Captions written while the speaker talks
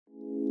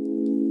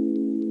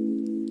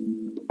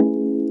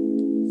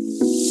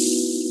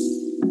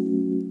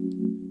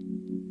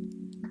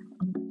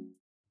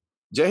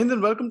Jai Hind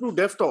and welcome to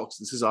Dev Talks.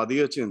 This is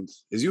Aadi.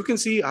 As you can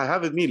see, I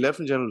have with me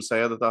Lieutenant General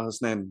Syed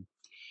Hasnain,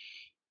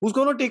 who's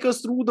going to take us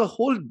through the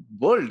whole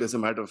world, as a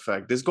matter of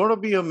fact. There's going to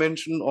be a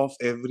mention of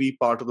every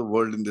part of the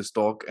world in this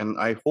talk, and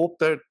I hope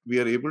that we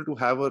are able to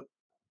have a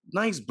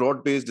nice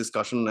broad-based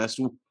discussion as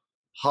to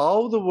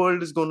how the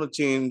world is going to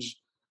change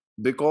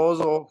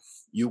because of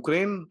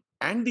Ukraine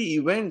and the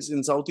events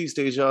in Southeast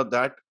Asia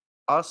that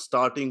are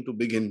starting to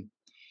begin.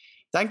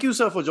 Thank you,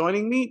 sir, for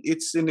joining me.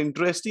 It's an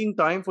interesting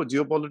time for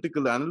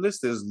geopolitical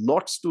analysts. There's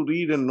lots to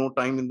read and no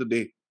time in the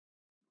day.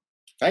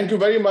 Thank you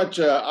very much,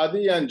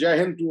 Aadi, and Jai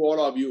Hind to all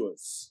our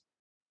viewers.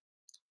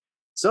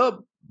 Sir,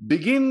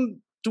 begin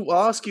to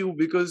ask you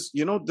because,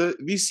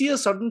 we see a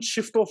sudden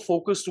shift of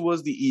focus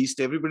towards the East.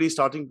 Everybody's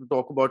starting to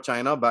talk about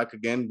China back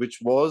again, which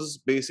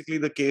was basically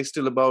the case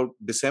till about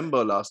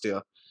December last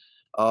year.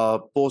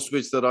 Post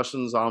which the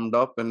Russians armed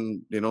up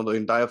and, the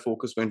entire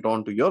focus went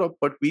on to Europe.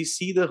 But we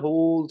see the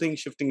whole thing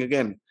shifting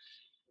again.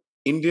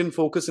 Indian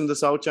focus in the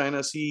South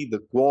China Sea, the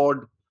Quad,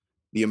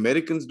 the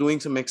Americans doing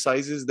some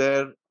exercises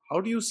there. How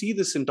do you see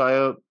this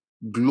entire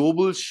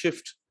global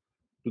shift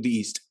to the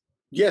East?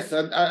 Yes,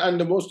 and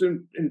the most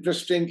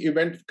interesting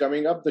event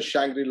coming up, the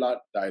Shangri-La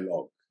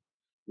Dialogue,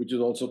 which is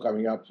also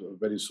coming up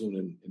very soon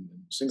in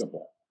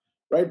Singapore,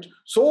 right?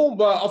 So,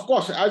 of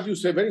course, as you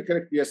say very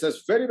correctly, yes,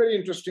 it's very, very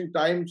interesting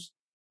times.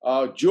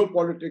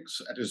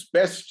 Geopolitics at its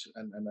best,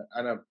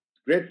 and a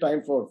great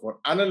time for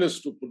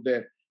analysts to put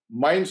their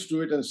minds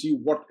to it and see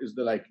what is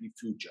the likely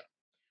future.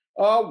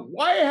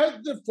 Why has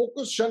the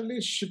focus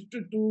suddenly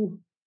shifted to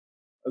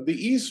the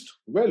East?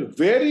 Well,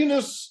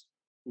 wariness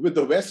with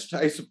the West,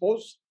 I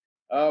suppose.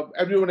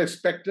 Everyone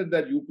expected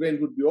that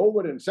Ukraine would be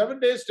over in 7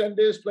 days, 10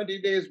 days,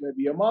 20 days,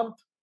 maybe a month.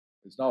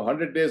 It's now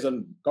 100 days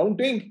and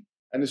counting,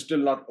 and it's still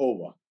not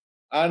over.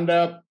 And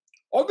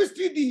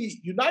obviously, the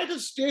United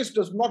States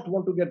does not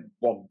want to get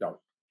bogged down.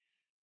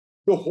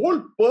 The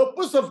whole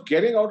purpose of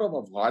getting out of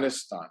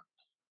Afghanistan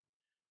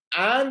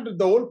and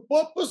the whole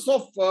purpose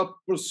of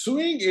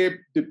pursuing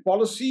the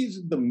policies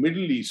in the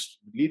Middle East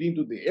leading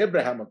to the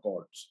Abraham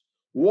Accords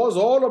was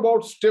all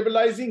about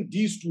stabilizing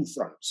these two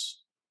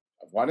fronts,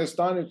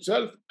 Afghanistan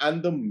itself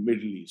and the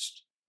Middle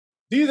East.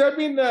 These have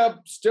been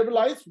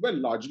stabilized, well,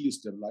 largely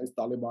stabilized.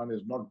 Taliban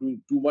is not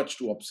doing too much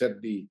to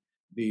upset the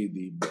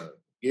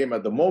game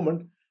at the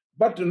moment,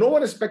 but no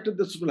one expected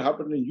this will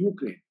happen in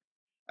Ukraine.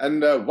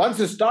 And once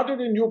it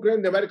started in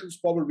Ukraine, the Americans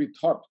probably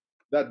thought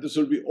that this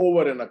will be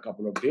over in a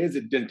couple of days.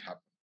 It didn't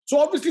happen. So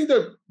obviously,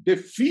 they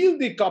feel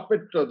the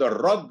carpet, the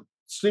rug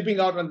slipping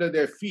out under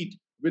their feet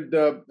with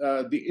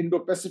the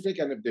Indo-Pacific,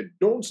 and if they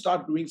don't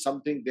start doing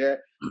something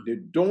there, they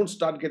don't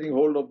start getting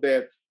hold of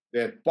their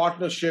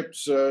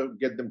partnerships,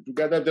 get them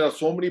together. There are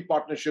so many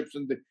partnerships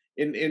in the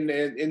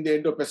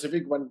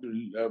Indo-Pacific. One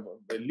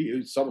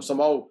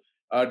somehow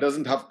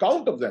doesn't have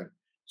count of them.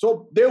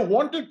 So they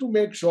wanted to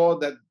make sure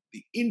that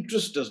the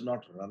interest does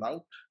not run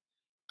out,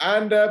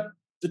 and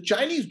the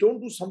Chinese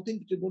don't do something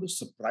which is going to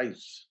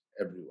surprise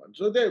everyone.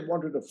 So they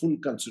wanted a full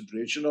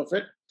consideration of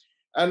it,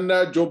 and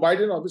Joe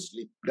Biden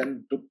obviously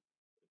then took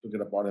it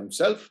upon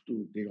himself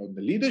to take on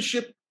the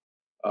leadership,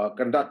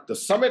 conduct the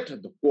summit,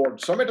 the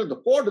Quad summit. And the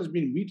Quad has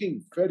been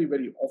meeting very,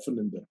 very often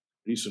in the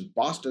recent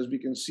past, as we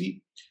can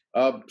see,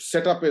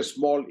 set up a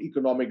small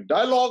economic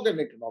dialogue and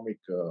economic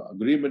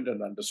agreement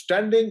and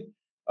understanding.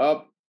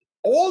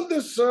 All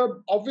this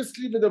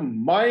obviously with a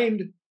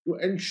mind to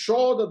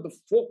ensure that the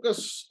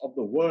focus of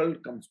the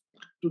world comes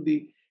back to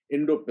the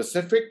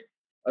Indo-Pacific.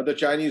 The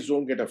Chinese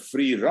don't get a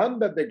free run,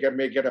 that they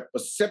may get a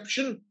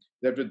perception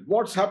that with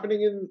what's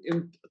happening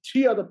in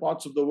three other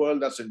parts of the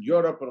world, that's in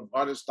Europe,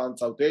 Afghanistan,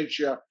 South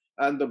Asia,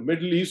 and the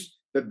Middle East,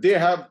 that they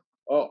have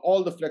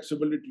all the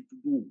flexibility to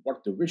do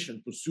what they wish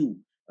and pursue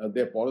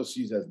their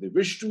policies as they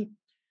wish to.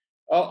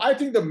 I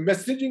think the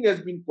messaging has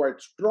been quite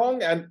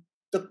strong, and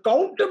the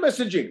counter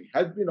messaging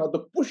has been, or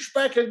the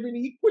pushback has been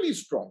equally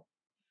strong.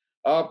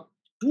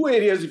 Two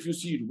areas, if you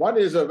see it. One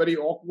is a very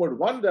awkward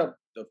one, the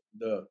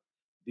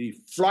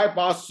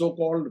flyby,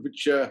 so-called,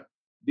 which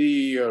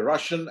the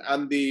Russian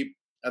and the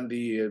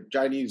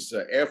Chinese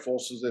air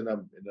forces in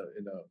a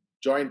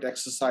joint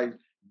exercise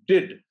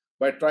did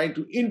by trying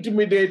to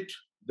intimidate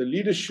the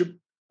leadership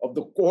of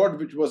the Quad,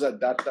 which was at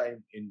that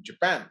time in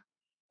Japan,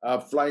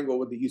 flying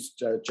over the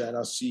East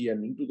China Sea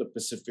and into the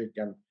Pacific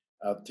and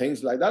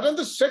things like that. And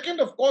the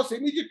second, of course,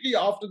 immediately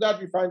after that,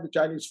 we find the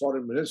Chinese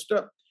foreign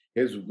minister,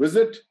 his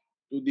visit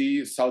to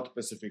the South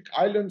Pacific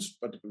Islands,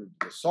 particularly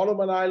the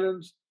Solomon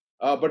Islands.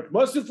 But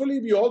mercifully,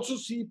 we also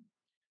see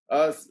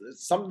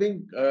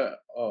something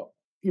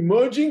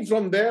emerging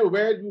from there,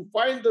 where you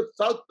find the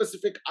South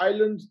Pacific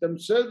Islands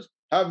themselves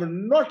have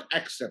not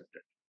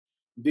accepted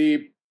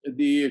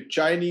the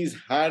Chinese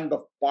hand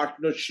of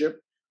partnership,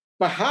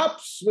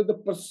 perhaps with the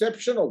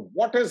perception of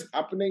what is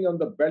happening on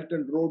the Belt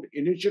and Road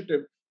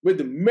Initiative with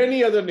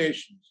many other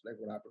nations, like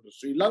what happened to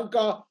Sri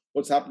Lanka,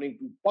 what's happening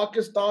to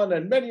Pakistan,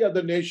 and many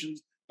other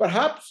nations.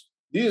 Perhaps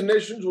these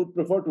nations would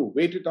prefer to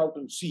wait it out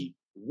and see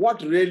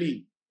what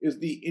really is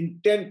the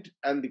intent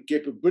and the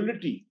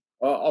capability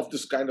of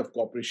this kind of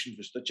cooperation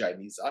which the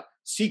Chinese are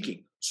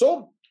seeking.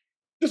 So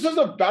this is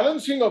a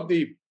balancing of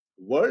the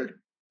world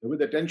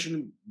with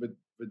attention with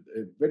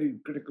a very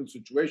critical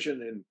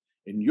situation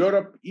in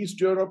Europe, East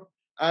Europe,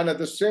 and at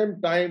the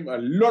same time, a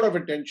lot of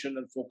attention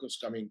and focus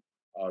coming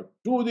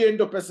to the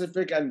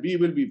Indo-Pacific. And we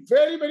will be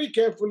very, very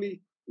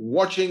carefully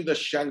watching the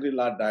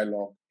Shangri-La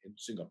dialogue in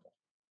Singapore.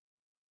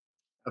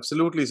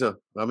 Absolutely, sir.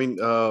 I mean,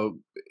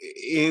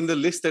 in the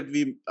list that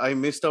I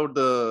missed out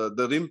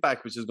the RIM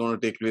pack, which is going to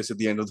take place at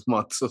the end of the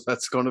month. So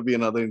that's going to be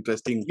another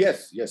interesting.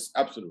 Yes,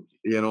 absolutely.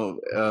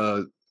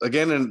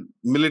 Again, a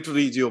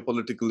military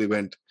geopolitical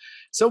event.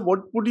 So what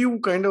would you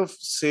kind of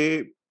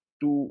say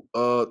to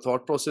a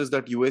thought process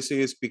that USA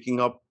is picking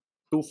up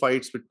two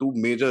fights with two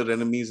major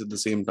enemies at the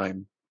same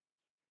time?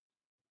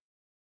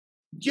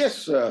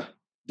 Yes, the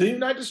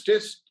United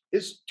States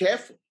is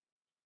careful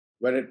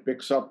when it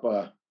picks up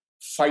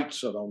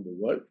fights around the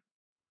world.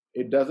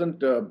 It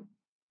doesn't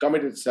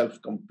commit itself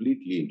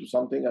completely into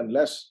something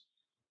unless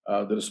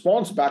the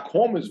response back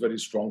home is very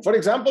strong. For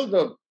example,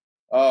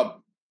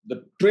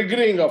 the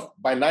triggering of,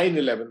 by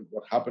 9/11,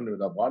 what happened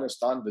in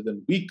Afghanistan,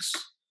 within weeks,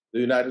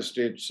 the United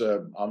States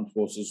armed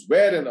forces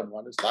were in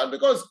Afghanistan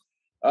because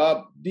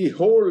the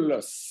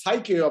whole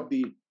psyche of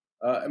the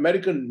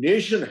American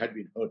nation had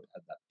been hurt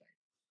at that time.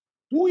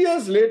 2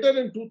 years later,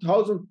 in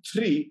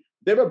 2003,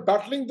 they were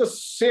battling the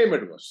same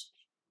adversary.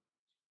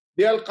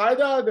 The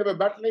Al-Qaeda, they were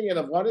battling in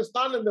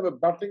Afghanistan, and they were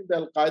battling the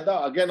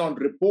Al-Qaeda again on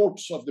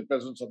reports of the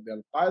presence of the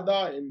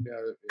Al-Qaeda in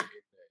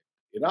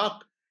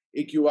Iraq,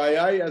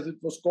 AQII as it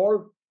was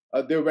called.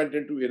 They went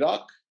into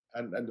Iraq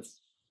and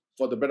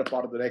for the better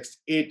part of the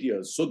next 8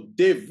 years. So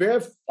they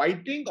were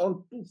fighting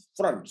on two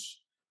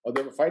fronts, or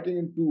they were fighting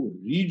in two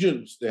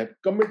regions. They had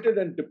committed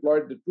and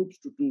deployed the troops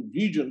to two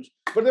regions,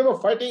 but they were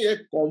fighting a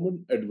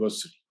common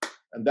adversary.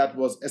 And that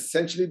was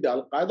essentially the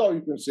Al-Qaeda, or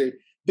you can say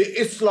the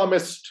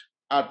Islamist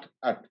at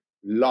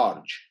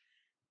large.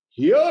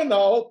 Here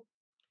now,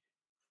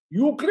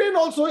 Ukraine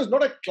also is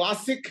not a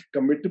classic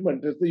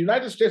commitment. The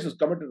United States has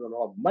committed a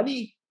lot of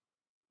money.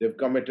 They've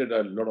committed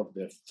a lot of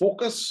their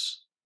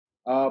focus.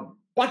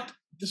 But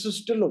this is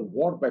still a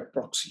war by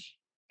proxy,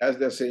 as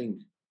they're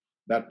saying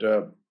that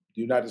the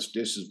United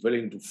States is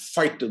willing to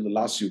fight till the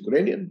last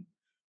Ukrainian.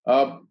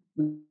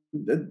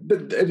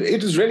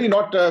 It is really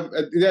not,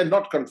 they're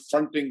not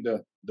confronting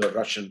the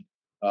Russian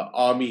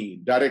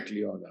army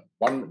directly on a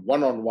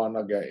one-on-one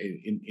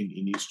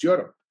in East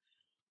Europe.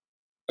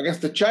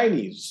 Against the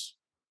Chinese,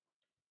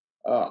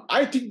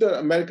 I think the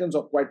Americans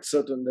are quite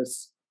certain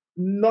that's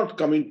not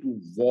coming to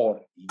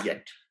war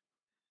yet.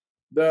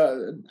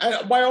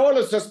 By all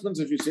assessments,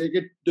 if you say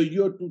it, the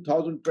year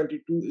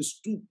 2022 is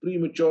too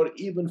premature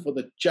even for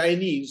the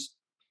Chinese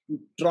to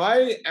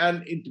try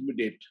and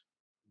intimidate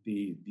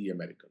the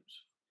Americans.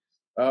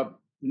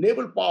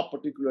 Naval power,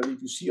 particularly,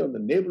 if you see on the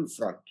naval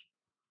front,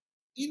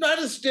 the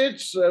United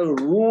States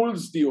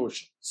rules the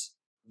oceans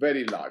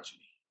very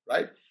largely,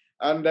 right?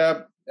 And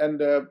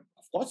of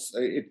course,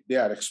 they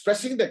are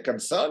expressing their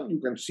concern. You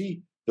can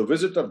see the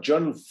visit of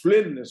General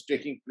Flynn is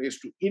taking place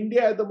to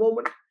India at the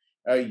moment.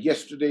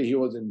 Yesterday, he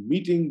was in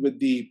meeting with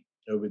the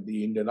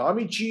Indian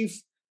Army chief,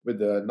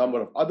 with a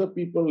number of other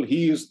people.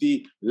 He is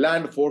the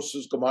land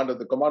forces commander,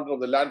 the commander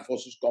of the land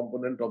forces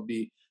component of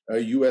the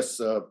U.S.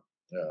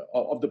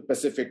 Of the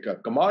Pacific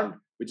Command,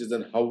 which is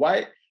in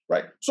Hawaii,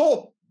 right?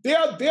 So they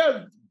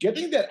are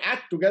getting their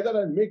act together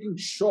and making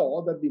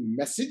sure that the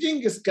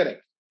messaging is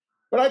correct.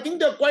 But I think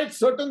they're quite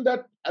certain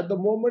that at the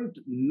moment,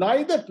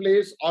 neither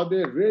place are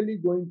they really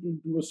going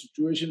into a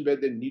situation where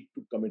they need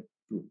to commit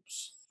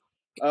troops.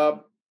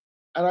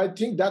 And I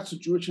think that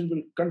situation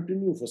will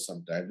continue for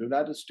some time. The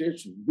United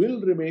States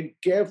will remain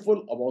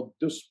careful about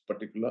this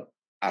particular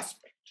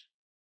aspect.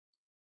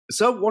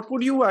 Sir, what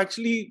would you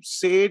actually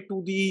say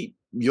to the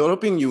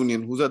European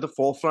Union, who's at the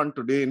forefront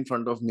today in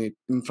front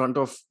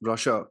of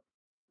Russia?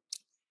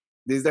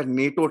 There's that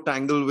NATO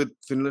tangle with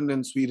Finland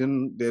and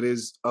Sweden. There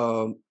is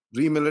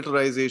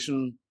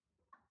remilitarization.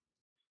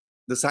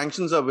 The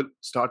sanctions are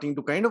starting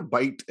to kind of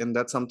bite, and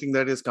that's something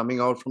that is coming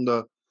out from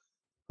the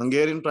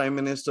Hungarian Prime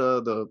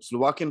Minister, the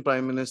Slovakian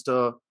Prime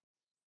Minister.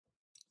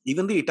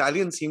 Even the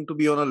Italians seem to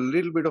be on a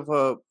little bit of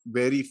a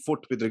wary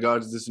foot with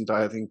regards to this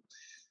entire thing.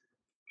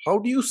 How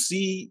do you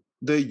see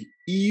the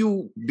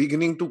EU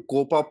beginning to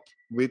cope up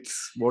with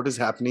what is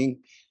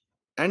happening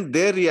and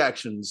their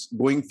reactions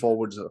going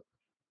forward, sir?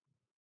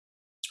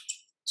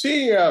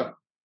 See,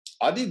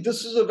 Aadi,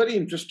 this is a very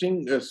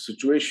interesting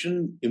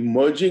situation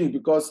emerging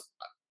because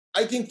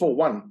I think, for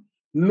one,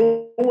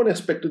 no one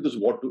expected this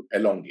war to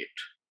elongate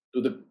to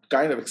the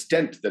kind of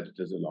extent that it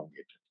is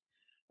elongated.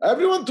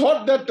 Everyone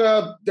thought that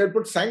they'd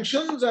put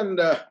sanctions and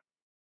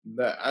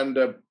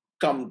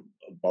come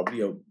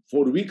probably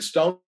 4 weeks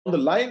down the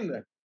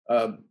line,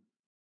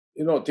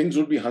 things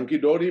would be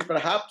hunky-dory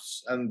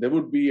perhaps, and there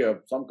would be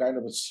some kind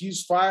of a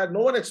ceasefire.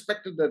 No one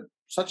expected that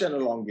such an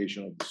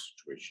elongation of the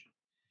situation.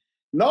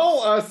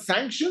 Now,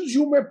 sanctions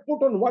you may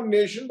put on one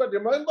nation, but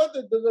remember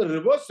that there's a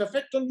reverse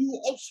effect on you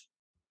also.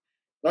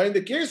 Now, in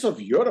the case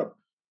of Europe,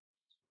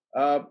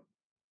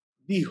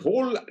 the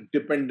whole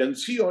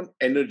dependency on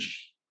energy,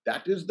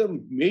 that is the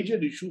major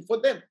issue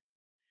for them.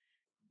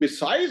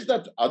 besides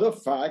that other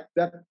fact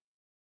that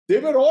they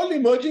were all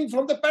emerging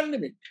from the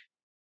pandemic.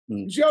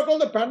 You see how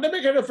the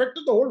pandemic had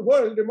affected the whole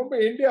world. Remember,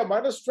 India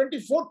minus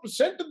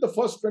 24%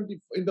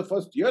 in the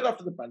first year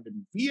after the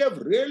pandemic. We have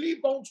really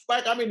bounced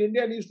back. I mean,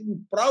 India needs to be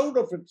proud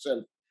of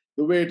itself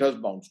the way it has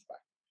bounced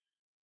back.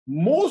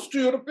 Most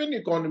European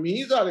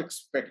economies are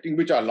expecting,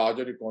 which are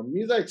larger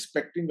economies, are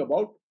expecting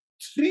about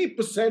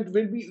 3%.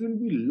 Will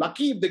be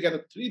lucky if they get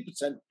a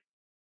 3%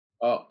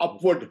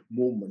 upward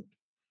movement.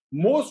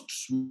 Most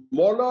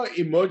smaller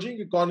emerging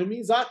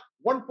economies are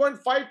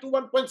 1.5 to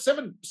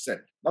 1.7%.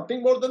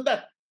 Nothing more than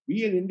that.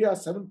 We in India are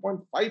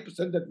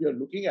 7.5% that we are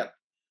looking at.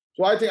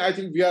 So I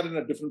think we are in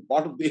a different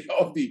part of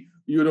the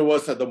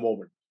universe at the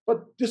moment. But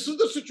this is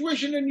the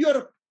situation in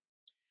Europe.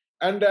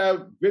 And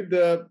with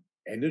the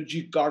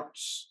energy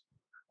cuts,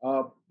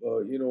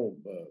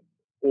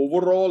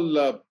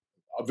 overall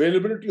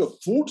availability of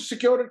food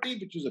security,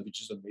 which is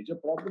a major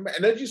problem,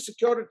 energy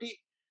security,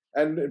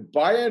 and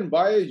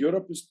by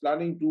Europe is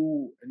planning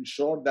to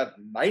ensure that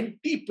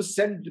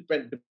 90%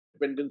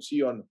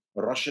 dependency on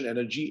Russian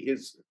energy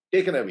is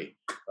taken away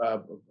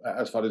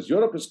as far as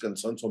Europe is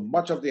concerned. So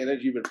much of the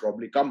energy will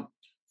probably come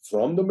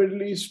from the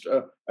Middle East,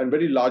 and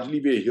very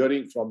largely we are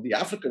hearing from the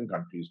African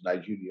countries,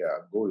 Nigeria,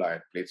 Angola,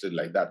 and places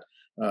like that,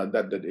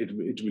 that it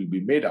will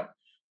be made up.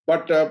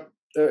 But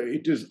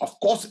it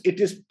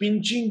is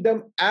pinching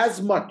them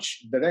as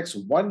much. The next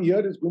 1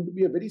 year is going to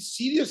be a very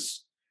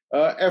serious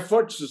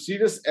effect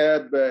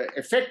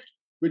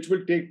which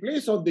will take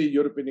place on the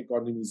European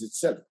economies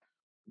itself.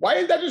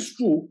 While that is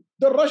true,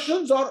 the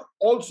Russians are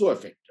also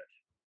affected,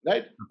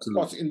 right? Absolutely. Of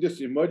course, in this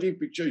emerging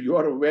picture, you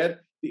are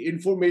aware the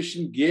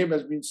information game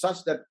has been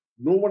such that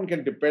no one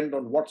can depend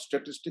on what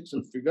statistics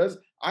and figures.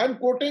 I'm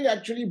quoting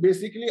actually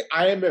basically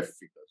IMF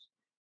figures.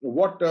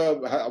 What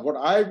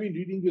I have been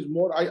reading is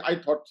more, I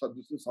thought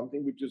this is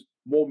something which is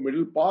more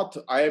middle path,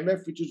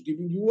 IMF, which is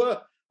giving you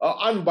a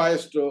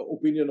unbiased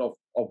opinion of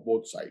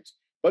both sides.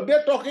 But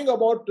they're talking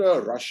about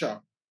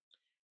Russia,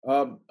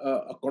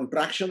 a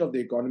contraction of the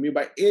economy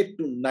by 8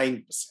 to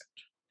 9%.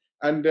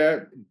 And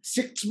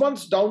 6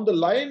 months down the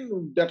line,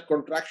 that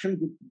contraction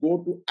could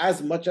go to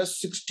as much as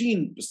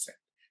 16%.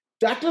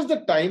 That is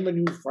the time when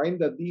you find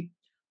that the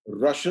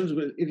Russians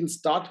it'll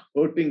start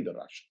hurting the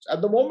Russians.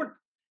 At the moment,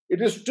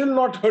 it is still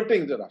not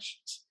hurting the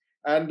Russians.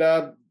 And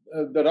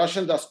the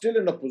Russians are still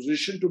in a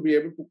position to be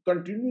able to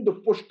continue the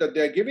push that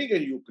they are giving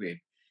in Ukraine.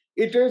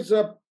 It is,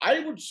 I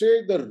would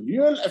say, the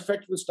real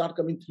effect will start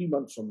coming 3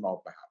 months from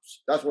now,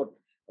 perhaps. That's what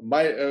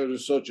my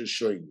research is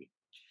showing me.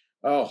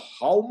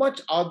 How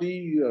much are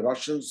the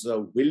Russians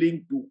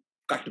willing to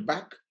cut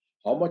back?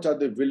 How much are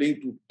they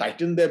willing to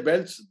tighten their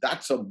belts?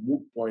 That's a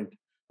moot point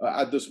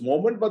at this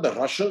moment. But the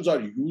Russians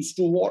are used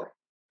to war.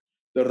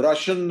 The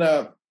Russian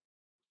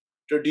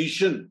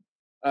tradition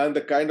and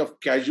the kind of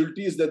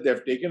casualties that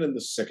they've taken in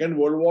the Second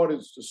World War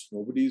is just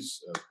nobody's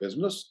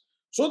business.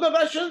 So the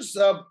Russians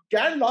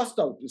can last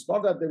out. It's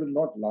not that they will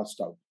not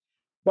last out.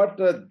 But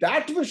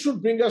that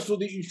should bring us to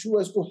the issue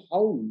as to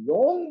how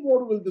long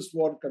more will this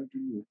war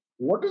continue?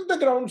 What is the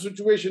ground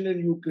situation in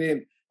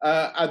Ukraine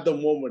at the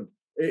moment?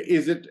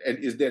 Is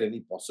there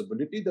any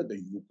possibility that the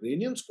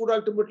Ukrainians could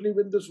ultimately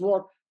win this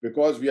war?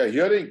 Because we are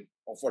hearing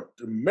of a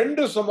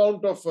tremendous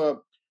amount of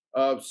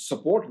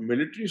support,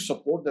 military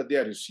support that they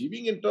are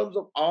receiving in terms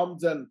of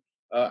arms and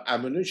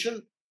ammunition.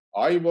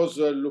 I was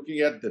looking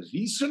at the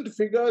recent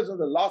figures in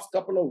the last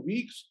couple of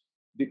weeks,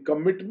 the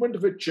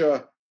commitment which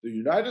the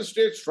United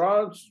States,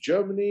 France,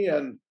 Germany,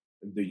 and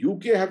the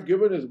UK have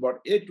given is about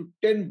 $8 to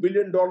 $10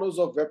 billion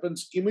of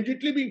weapons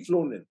immediately being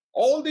flown in.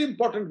 All the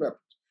important weapons.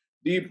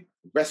 The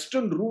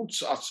Western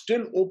routes are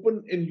still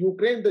open in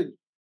Ukraine.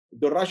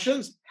 The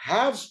Russians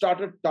have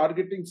started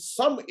targeting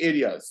some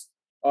areas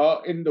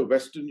in the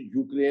Western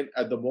Ukraine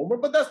at the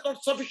moment, but that's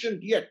not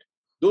sufficient yet.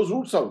 Those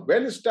routes are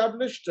well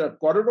established,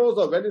 corridors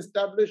are well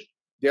established,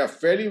 they are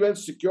fairly well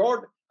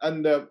secured,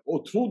 and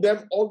through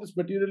them, all this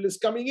material is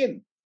coming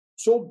in.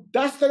 So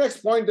that's the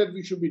next point that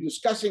we should be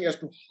discussing as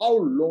to how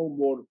long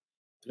more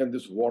can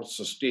this war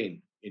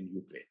sustain in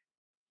Ukraine.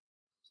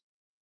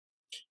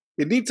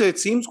 Indeed, it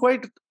seems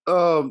quite,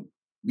 not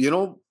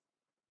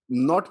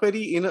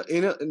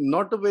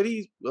a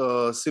very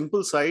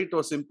simple sight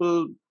or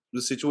simple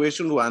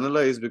situation to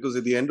analyze, because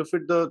at the end of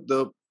it,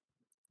 the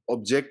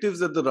objectives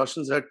that the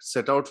Russians had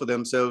set out for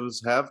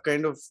themselves have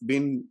kind of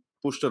been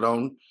pushed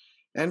around.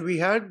 And we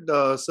had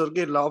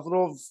Sergei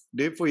Lavrov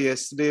day before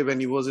yesterday when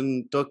he was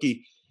in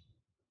Turkey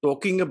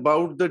talking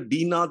about the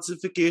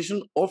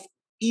denazification of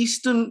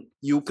eastern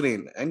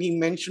Ukraine. And he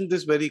mentioned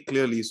this very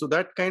clearly. So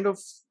that kind of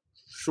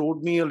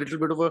showed me a little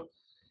bit of a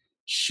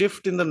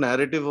shift in the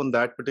narrative on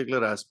that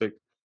particular aspect.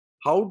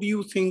 How do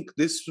you think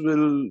this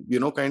will,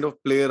 kind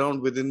of play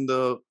around within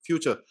the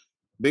future?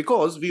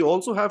 Because we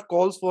also have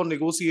calls for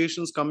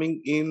negotiations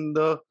coming in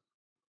the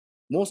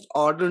most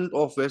ardent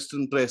of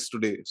Western press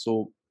today.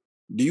 So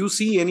do you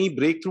see any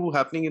breakthrough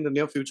happening in the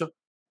near future?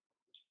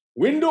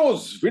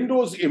 Windows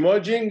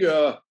emerging,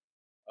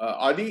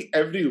 Aadi,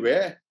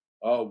 everywhere.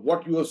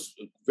 What you have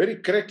very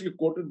correctly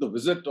quoted, the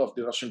visit of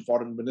the Russian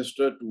foreign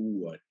minister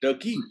to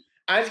Turkey.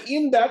 And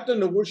in that, the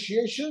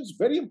negotiations,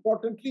 very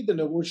importantly, the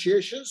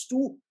negotiations to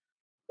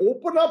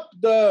open up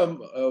the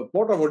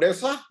port of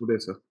Odessa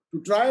Odessa.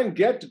 to try and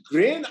get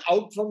grain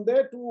out from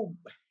there to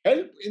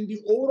help in the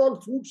overall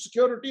food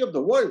security of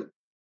the world.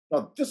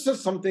 Now, this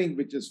is something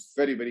which is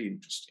very, very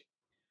interesting,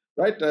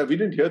 right? We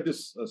didn't hear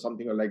this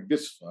something like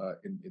this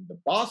in the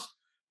past,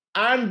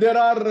 and there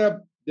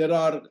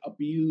are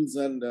appeals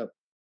and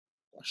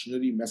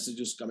cautionary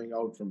messages coming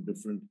out from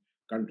different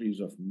countries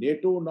of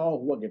NATO now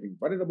who are getting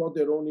worried about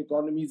their own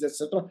economies,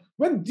 etc.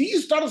 When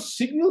these sort of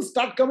signals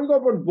start coming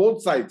up on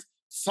both sides,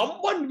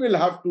 someone will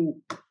have to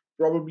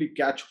probably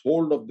catch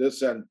hold of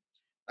this and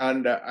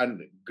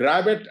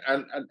grab it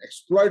and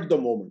exploit the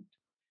moment.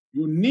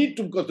 You need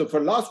to, because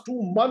for the last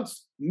 2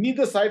 months,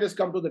 neither side has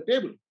come to the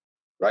table,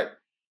 right?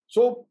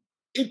 So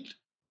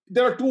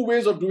there are two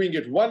ways of doing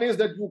it. One is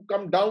that you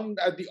come down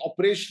at the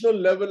operational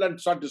level and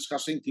start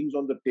discussing things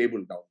on the table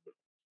down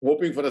below,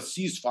 hoping for a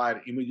ceasefire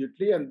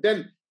immediately, and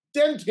then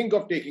think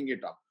of taking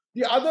it up.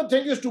 The other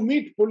thing is to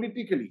meet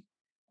politically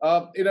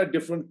in a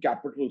different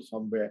capital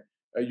somewhere.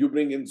 You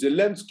bring in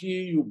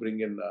Zelensky, you bring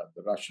in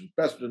the Russian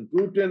President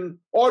Putin,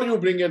 or you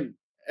bring in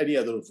any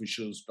other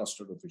officials,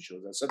 trusted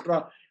officials,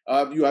 etc.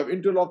 You have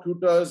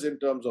interlocutors in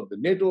terms of the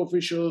NATO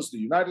officials, the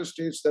United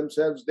States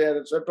themselves there,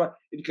 etc.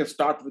 It can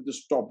start with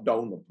this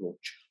top-down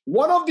approach.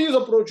 One of these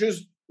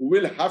approaches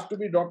will have to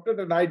be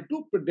adopted, and I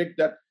do predict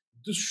that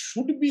this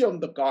should be on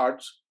the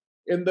cards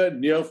in the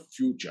near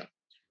future,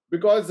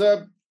 because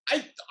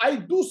I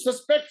do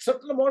suspect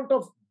certain amount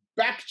of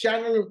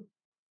back-channel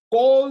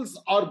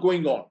calls are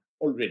going on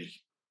already.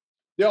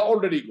 They are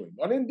already going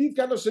on. In these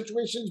kind of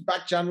situations,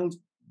 back channels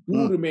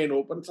do remain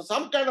open. So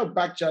some kind of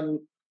back channel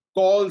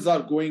calls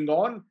are going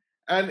on,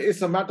 and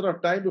it's a matter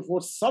of time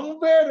before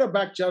somewhere a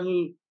back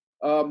channel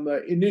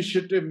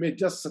initiative may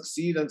just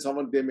succeed, and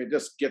they may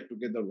just get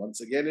together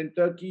once again in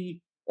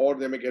Turkey, or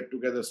they may get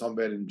together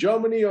somewhere in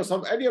Germany or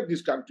any of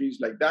these countries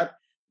like that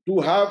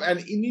to have an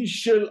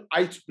initial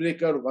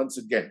icebreaker once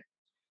again.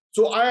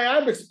 So I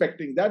am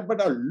expecting that,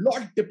 but a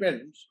lot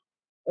depends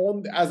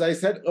on, as I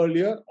said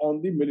earlier,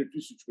 on the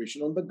military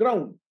situation on the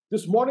ground.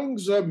 This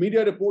morning's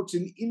media reports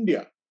in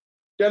India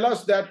tell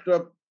us that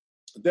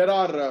there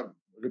are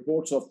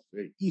reports of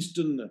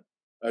eastern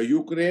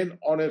Ukraine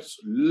on its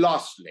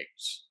last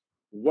legs,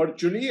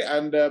 virtually,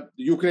 and the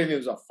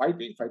Ukrainians are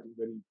fighting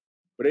very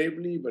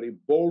bravely, very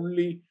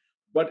boldly,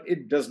 but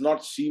it does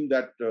not seem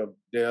that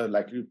they are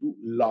likely to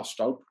last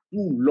out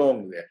too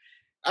long there.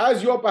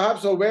 As you are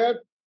perhaps aware,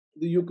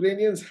 the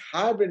Ukrainians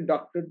have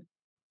inducted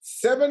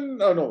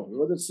seven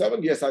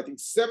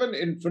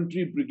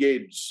infantry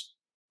brigades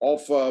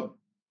of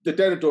the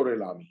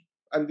territorial army.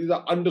 And these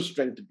are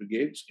understrength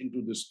brigades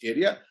into this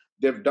area.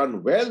 They've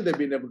done well. They've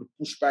been able to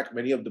push back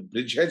many of the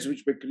bridgeheads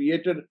which were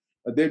created.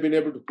 They've been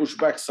able to push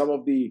back some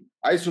of the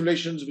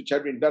isolations which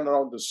have been done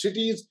around the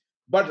cities.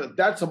 But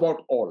that's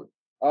about all.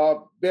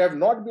 They have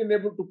not been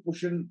able to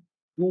push in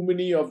too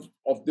many of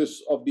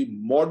the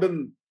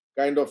modern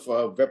kind of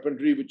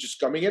weaponry which is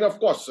coming in. Of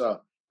course,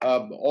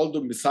 all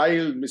the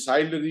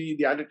missilery,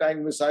 the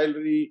anti-tank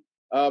missilery,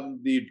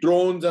 the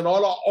drones and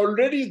all are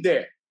already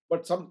there.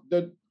 But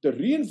the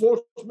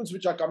reinforcements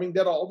which are coming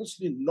there are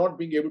obviously not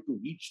being able to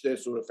reach there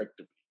so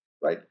effectively,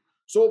 right?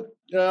 So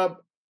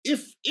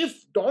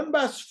if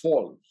Donbass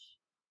falls,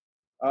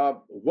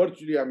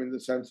 virtually, I mean, in the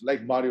sense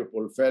like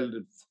Mariupol fell,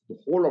 if the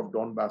whole of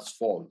Donbass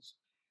falls,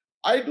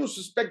 I do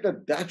suspect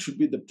that should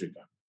be the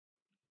trigger.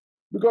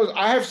 Because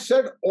I have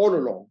said all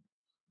along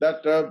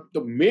that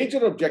the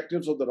major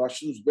objectives of the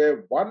Russians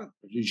were, one,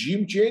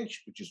 regime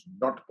change, which is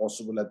not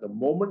possible at the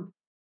moment,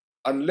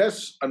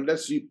 unless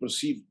we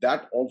perceive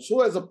that also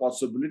as a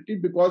possibility,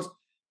 because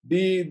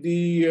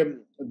the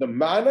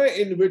manner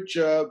in which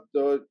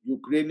the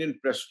Ukrainian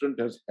president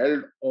has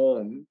held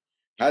on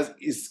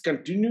is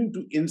continuing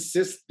to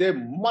insist there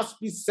must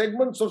be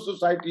segments of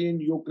society in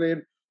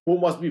Ukraine who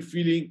must be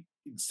feeling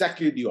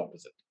exactly the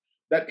opposite.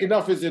 That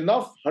enough is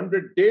enough.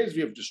 100 days,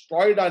 we have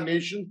destroyed our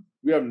nation.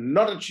 We have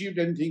not achieved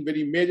anything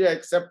very major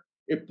except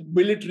a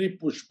military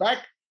pushback,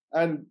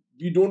 and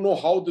we don't know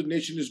how the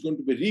nation is going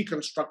to be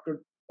reconstructed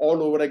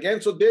all over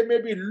again. So they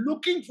may be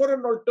looking for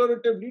an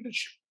alternative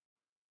leadership.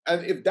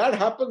 And if that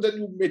happens, then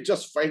you may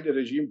just find a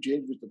regime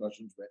change which the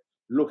Russians were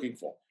looking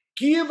for.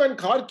 Kiev and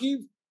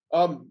Kharkiv,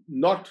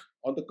 not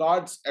on the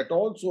cards at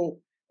all.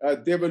 So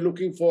they were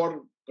looking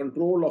for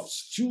control of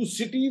few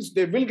cities.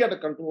 They will get a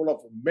control of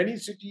many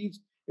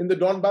cities in the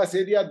Donbass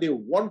area. They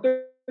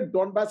wanted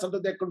Donbass under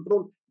their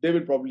control. They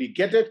will probably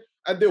get it.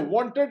 And they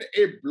wanted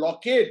a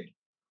blockade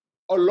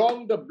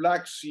along the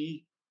Black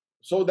Sea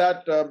so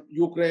that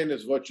Ukraine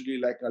is virtually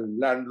like a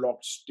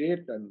landlocked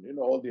state, and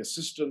all the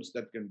assistance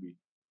that can be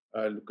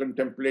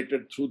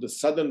contemplated through the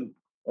southern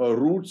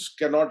routes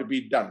cannot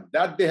be done.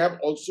 That they have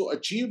also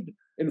achieved.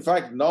 In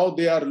fact, now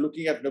they are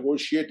looking at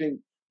negotiating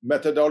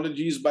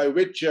methodologies by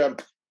which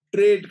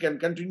trade can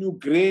continue,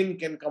 grain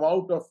can come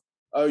out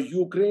of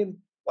Ukraine.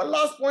 One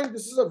last point,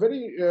 this is a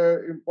very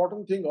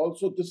important thing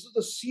also. This is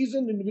the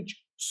season in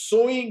which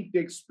sowing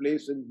takes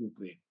place in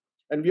Ukraine.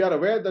 And we are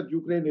aware that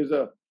Ukraine is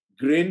a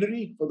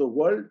granary for the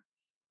world.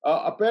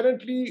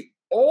 Apparently,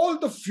 all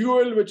the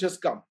fuel which has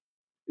come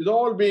is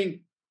all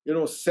being,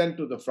 sent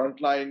to the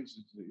front lines.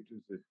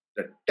 It is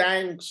the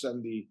tanks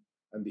and the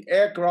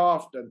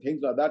aircraft and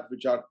things like that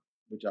which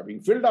are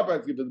being filled up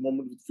at the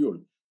moment with fuel.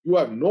 You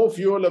have no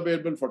fuel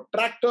available for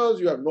tractors.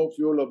 You have no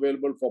fuel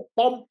available for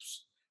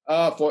pumps,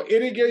 for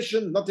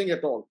irrigation, nothing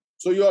at all.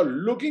 So you are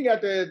looking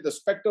at the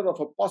specter of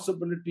a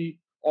possibility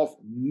of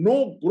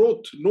no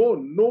growth,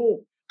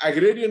 no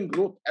agrarian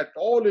growth at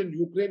all in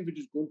Ukraine, which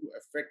is going to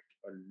affect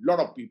a lot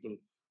of people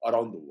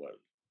around the world.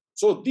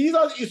 So these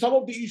are some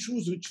of the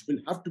issues which will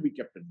have to be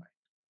kept in mind.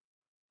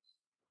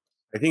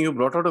 I think you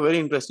brought out a very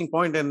interesting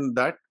point, and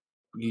that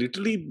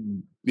literally,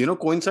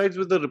 coincides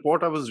with the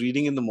report I was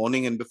reading in the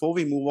morning. And before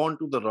we move on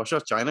to the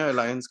Russia-China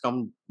alliance,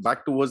 come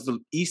back towards the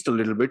east a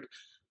little bit,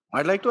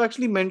 I'd like to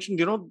actually mention,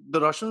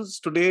 the Russians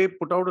today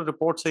put out a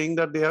report saying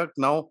that they are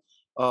now,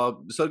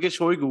 Sergei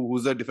Shoigu,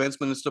 who's the defense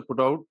minister, put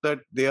out that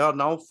they are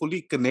now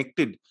fully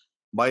connected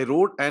by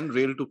road and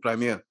rail to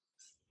Crimea.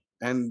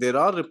 And there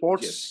are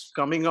reports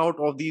coming out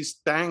of these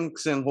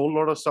tanks and a whole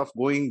lot of stuff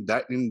going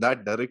in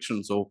that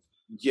direction. So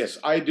yes,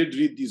 I did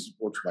read these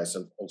reports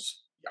myself also.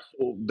 Yeah.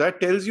 So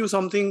that tells you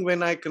something.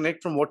 When I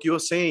connect from what you're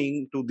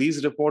saying to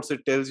these reports,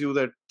 it tells you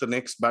that the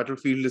next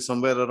battlefield is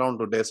somewhere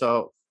around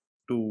Odessa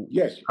to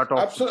cut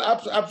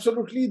off.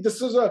 Absolutely.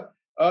 This is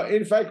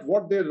in fact,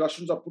 what the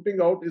Russians are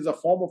putting out is a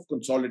form of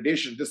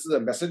consolidation. This is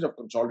a message of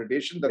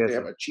consolidation that they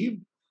have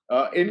achieved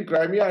in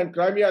Crimea. And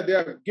Crimea, they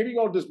are giving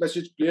out this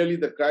message clearly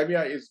that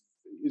Crimea is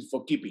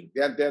for keeping.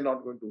 They're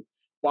not going to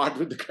part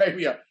with the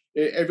Crimea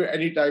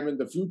any time in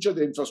the future.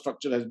 The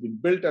infrastructure has been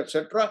built,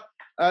 etc.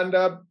 And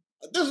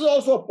this is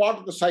also a part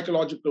of the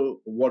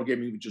psychological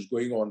wargaming which is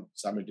going on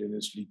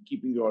simultaneously,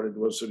 keeping your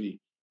adversary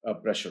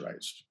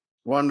pressurized.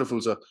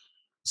 Wonderful, sir.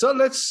 So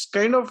let's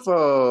kind of,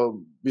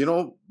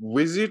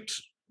 visit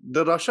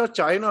the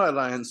Russia-China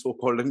alliance,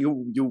 so-called. And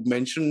you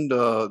mentioned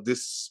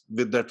this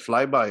with that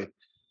flyby.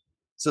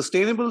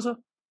 Sustainable, sir?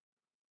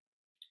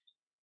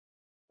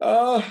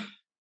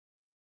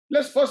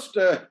 Let's first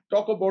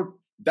talk about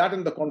that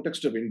in the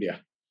context of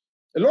India.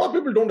 A lot of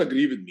people don't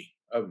agree with me.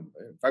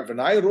 In fact, when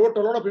I wrote,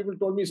 a lot of people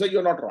told me, "Sir,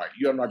 you're not right.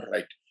 You're not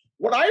right."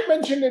 What I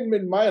mentioned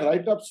in my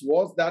write-ups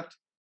was that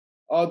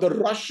the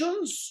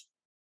Russians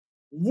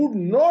would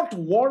not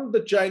want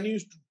the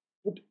Chinese to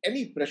put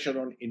any pressure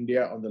on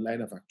India on the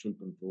line of actual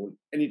control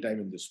anytime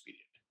in this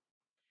period.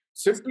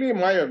 Simply,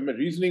 my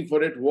reasoning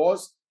for it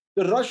was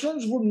the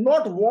Russians would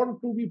not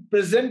want to be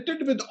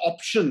presented with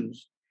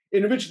options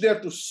in which they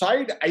have to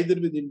side either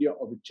with India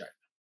or with China.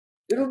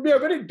 It would be a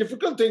very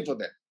difficult thing for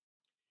them.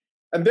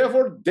 And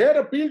therefore, their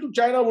appeal to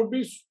China would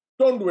be,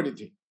 don't do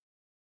anything.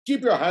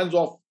 Keep your hands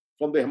off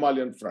from the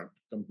Himalayan front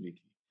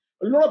completely.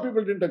 A lot of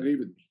people didn't agree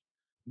with me.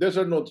 They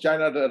said, no,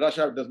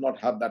 Russia does not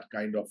have that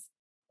kind of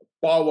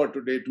power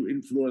today to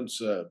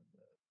influence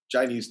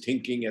Chinese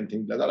thinking and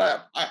things like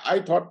that. I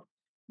thought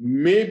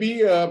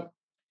maybe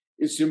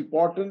it's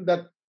important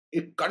that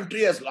a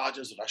country as large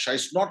as Russia,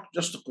 it's not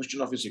just a question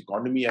of its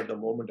economy at the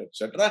moment,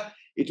 etc.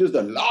 It is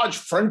the large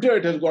frontier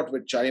it has got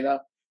with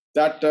China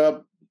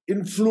that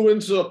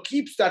influences or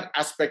keeps that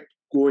aspect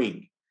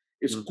going.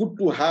 It's good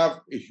to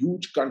have a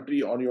huge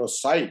country on your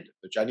side.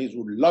 The Chinese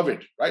would love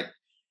it, right?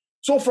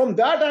 So from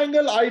that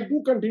angle, I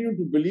do continue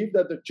to believe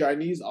that the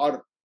Chinese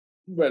are,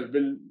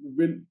 will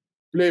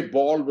play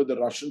ball with the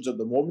Russians at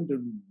the moment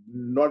and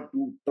not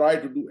to try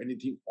to do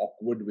anything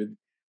awkward with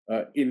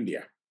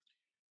India.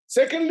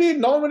 Secondly,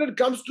 now when it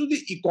comes to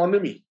the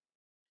economy,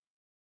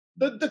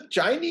 the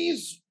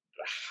Chinese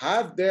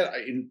have their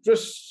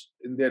interests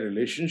in their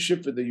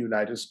relationship with the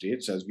United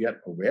States, as we are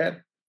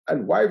aware.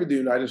 And why with the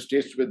United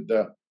States?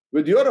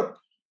 With Europe?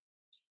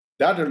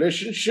 That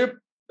relationship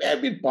may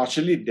have been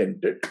partially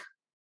dented.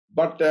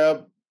 But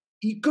on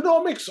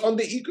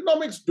the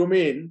economics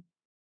domain,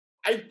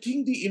 I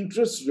think the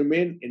interests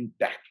remain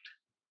intact.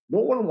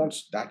 No one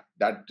wants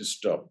that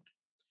disturbed.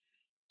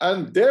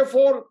 And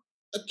therefore,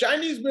 the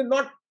Chinese may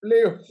not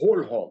play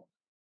whole hog.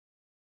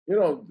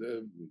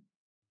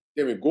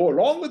 They may go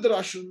along with the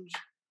Russians,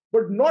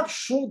 but not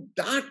show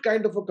that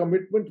kind of a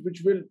commitment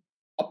which will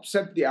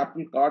upset the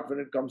apple cart when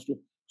it comes to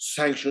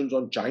sanctions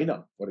on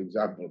China, for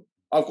example.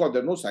 Of course,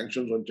 there are no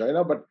sanctions on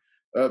China, but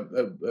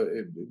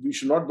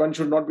one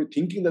should not be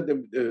thinking that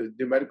the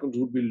Americans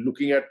would be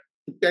looking at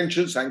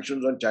potential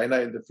sanctions on China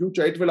in the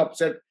future. It will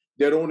upset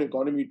their own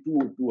economy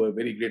to a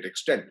very great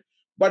extent.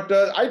 But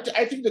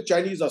I think the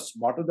Chinese are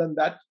smarter than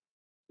that.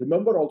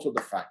 Remember also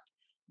the fact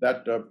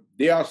that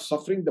they are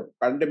suffering the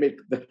pandemic,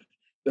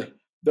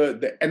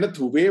 the nth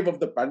wave of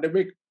the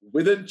pandemic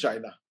within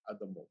China at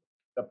the moment.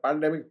 The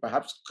pandemic,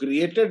 perhaps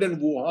created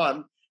in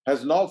Wuhan,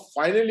 has now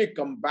finally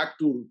come back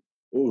to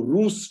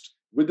roost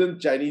within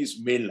Chinese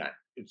mainland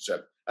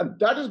itself. And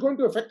that is going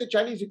to affect the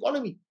Chinese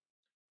economy.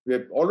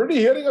 We're already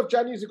hearing of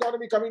Chinese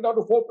economy coming down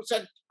to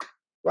 4%,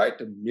 right?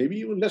 And maybe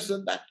even less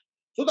than that.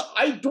 So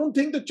I don't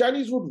think the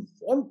Chinese would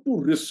want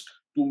to risk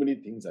too many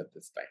things at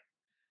this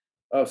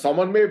time.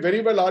 Someone may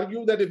very well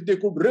argue that if they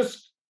could risk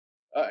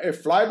a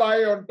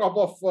flyby on top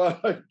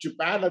of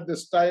Japan at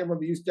this time on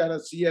the East China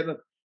Sea and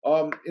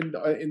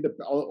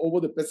over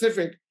the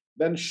Pacific,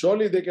 then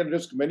surely they can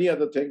risk many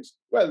other things.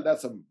 Well,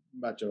 that's a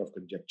matter of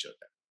conjecture.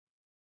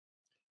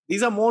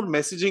 These are more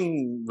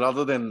messaging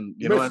rather than,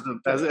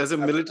 as a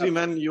military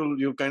man,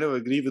 you'll kind of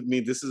agree with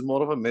me. This is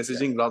more of a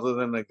messaging rather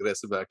than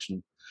aggressive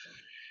action.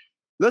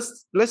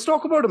 Let's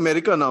talk about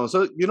America now.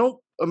 So,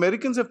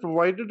 Americans have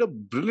provided a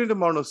brilliant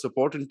amount of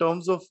support in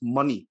terms of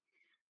money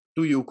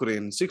to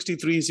Ukraine.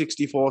 63,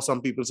 64,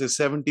 some people say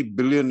 70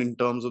 billion in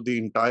terms of the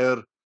entire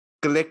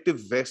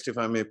collective West, if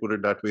I may put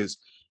it that way,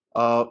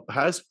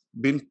 has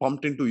been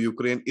pumped into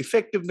Ukraine.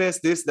 Effectiveness,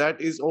 that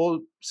is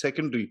all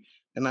secondary.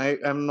 And I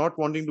am not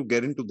wanting to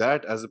get into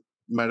that, as a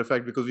matter of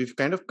fact, because we've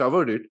kind of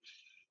covered it.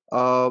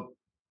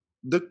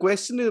 The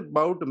question is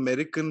about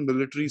American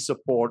military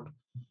support,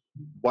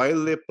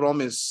 while they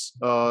promise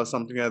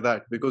something like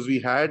that, because we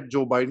had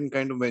Joe Biden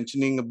kind of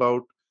mentioning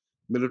about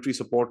military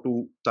support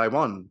to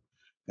Taiwan.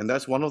 And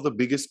that's one of the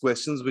biggest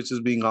questions which is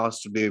being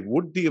asked today.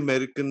 Would the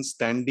American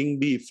standing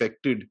be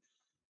affected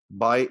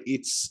by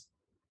its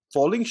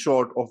falling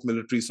short of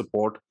military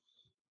support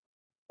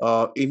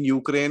in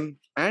Ukraine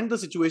and the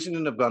situation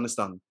in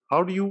Afghanistan?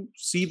 How do you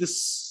see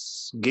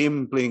this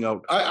game playing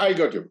out? I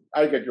got you.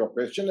 I get your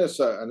question,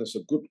 and it's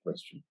a good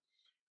question.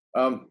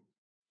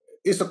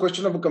 It's a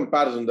question of a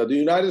comparison that the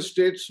United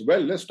States, well,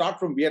 let's start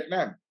from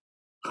Vietnam.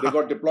 They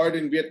got deployed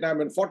in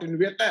Vietnam and fought in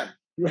Vietnam,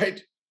 right?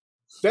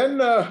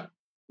 Then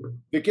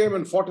they came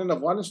and fought in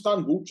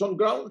Afghanistan, boots on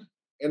ground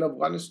in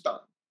Afghanistan,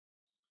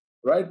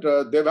 right?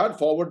 They've had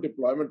forward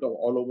deployment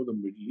all over the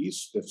Middle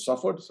East. They've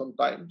suffered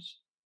sometimes.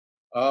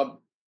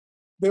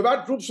 They've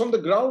had troops on the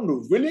ground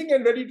willing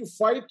and ready to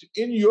fight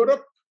in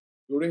Europe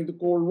during the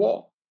Cold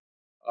War.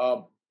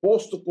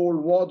 Post the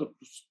Cold War, the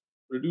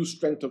reduced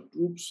strength of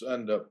troops,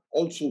 and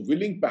also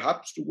willing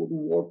perhaps to go to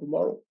war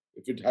tomorrow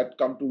if it had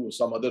come to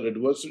some other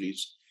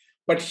adversaries.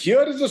 But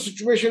here is a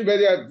situation where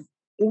they are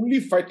only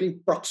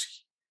fighting proxy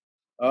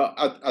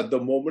at the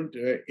moment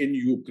in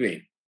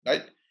Ukraine,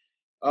 right?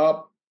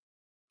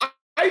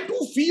 I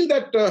do feel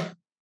that the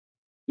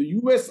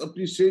US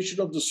appreciation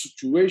of the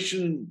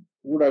situation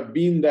would have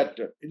been that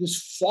it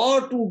is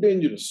far too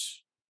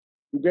dangerous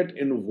to get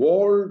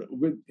involved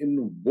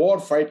in war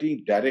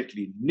fighting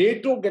directly.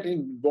 NATO getting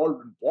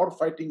involved in war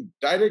fighting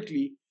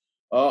directly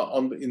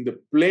in the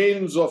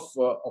plains of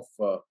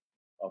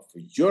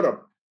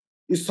Europe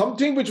is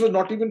something which was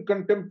not even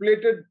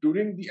contemplated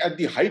at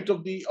the height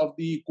of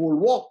the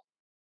Cold War.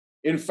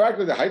 In fact,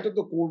 at the height of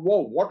the Cold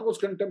War, what was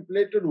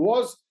contemplated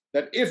was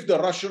that if the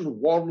Russian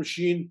war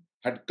machine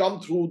had come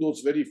through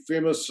those very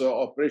famous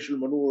operational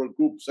maneuver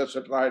groups,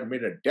 etc., had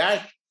made a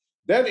dash,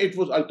 then it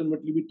was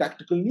ultimately be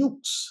tactical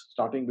nukes,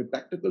 starting with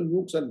tactical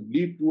nukes and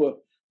lead to a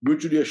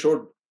mutually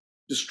assured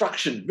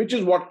destruction, which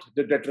is what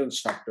the deterrence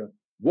factor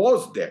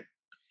was there.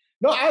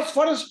 Now, as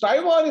far as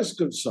Taiwan is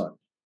concerned,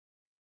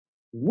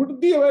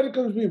 would the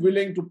Americans be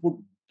willing to put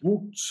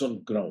boots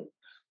on ground?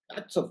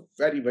 That's a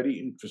very, very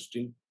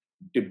interesting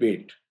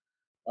debate.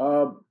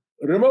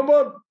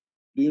 Remember,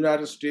 the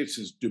United States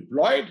is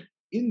deployed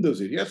in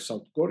those areas,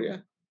 South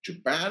Korea,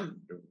 Japan,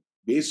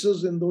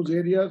 bases in those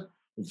areas,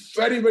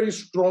 very, very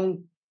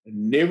strong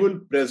naval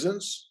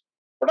presence.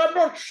 But I'm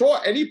not sure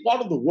any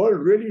part of the world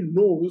really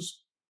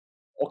knows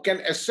or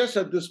can assess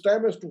at this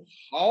time as to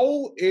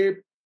how a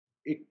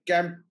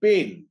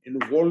campaign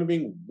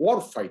involving war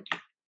fighting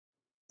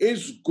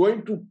is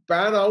going to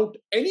pan out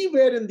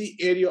anywhere in the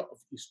area of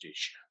East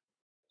Asia.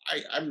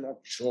 I'm not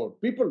sure.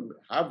 People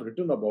have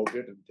written about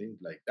it and things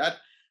like that,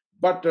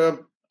 but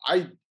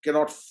I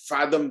cannot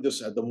fathom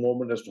this at the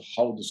moment as to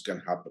how this can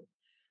happen.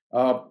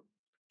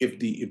 If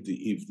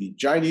the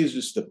Chinese,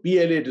 if the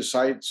PLA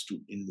decides to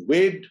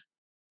invade,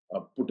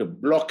 put a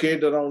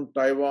blockade around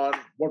Taiwan,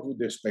 what would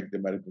they expect the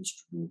Americans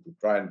to do? To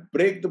try and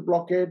break the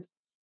blockade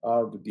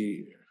with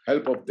the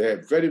help of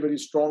their very, very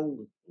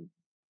strong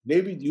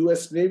Navy, the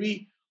US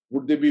Navy?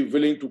 Would they be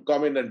willing to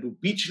come in and do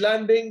beach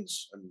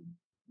landings and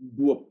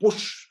do a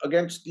push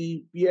against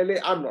the PLA?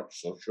 I'm not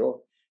so sure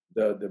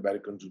the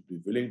Americans would be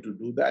willing to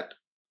do that.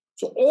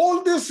 So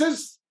all this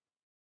is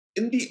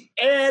in the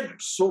air,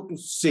 so to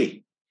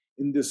say,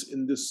 in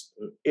this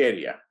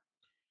area.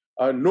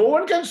 No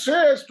one can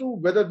say as to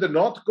whether the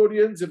North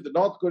Koreans, if the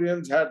North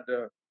Koreans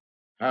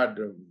had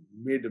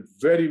made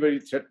very, very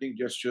threatening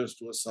gestures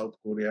to a South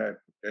Korea,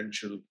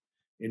 potential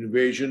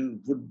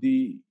invasion, would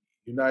the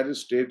United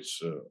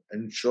States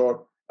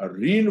ensure a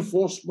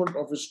reinforcement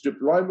of its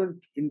deployment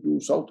into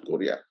South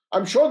Korea?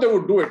 I'm sure they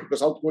would do it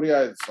because South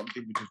Korea is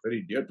something which is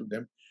very dear to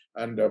them,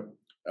 and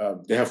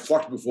they have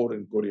fought before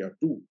in Korea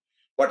too.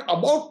 But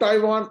about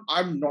Taiwan,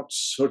 I'm not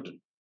certain.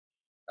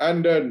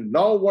 And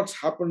now what's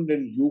happened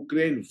in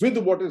Ukraine, with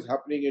what is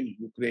happening in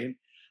Ukraine,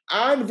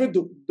 and with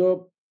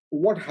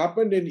what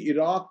happened in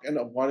Iraq and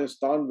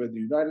Afghanistan, where the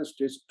United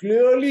States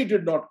clearly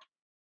did not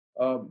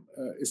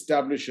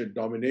establish a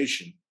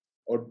domination,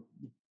 or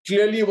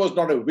clearly was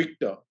not a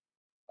victor,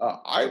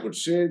 I would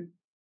say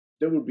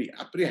there would be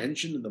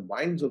apprehension in the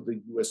minds of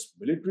the US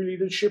military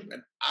leadership,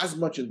 and as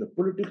much in the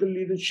political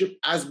leadership,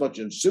 as much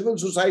in civil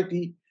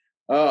society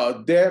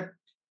there.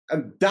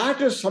 And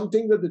that is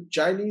something that the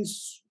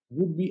Chinese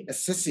would be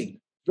assessing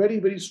very,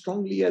 very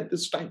strongly at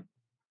this time.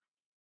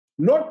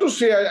 Not to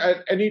say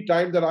at any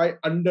time that I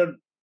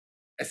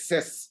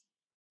under-assess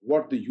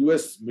what the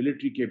US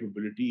military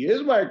capability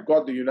is. My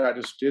God, the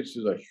United States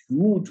is a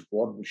huge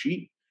war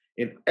machine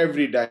in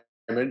every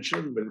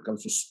dimension when it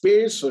comes to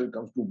space, when it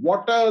comes to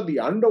water, the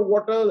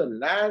underwater, the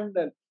land,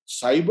 and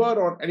cyber,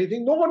 or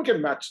anything. No one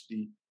can match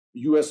the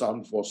US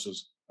armed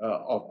forces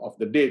of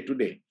the day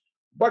today.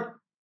 But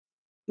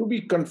to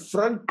be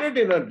confronted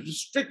in a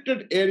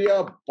restricted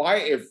area by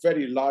a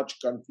very large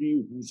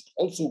country who's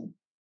also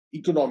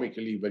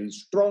economically very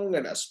strong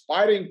and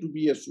aspiring to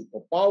be a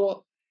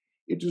superpower,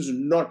 it is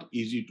not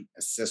easy to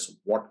assess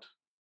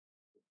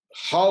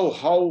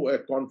how a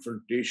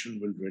confrontation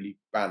will really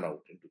pan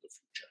out into the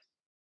future.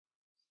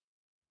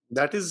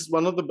 That is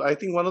I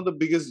think one of the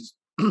biggest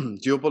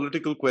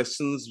geopolitical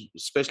questions,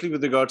 especially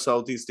with regard to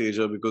Southeast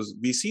Asia, because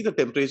we see the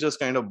temperatures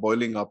kind of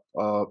boiling up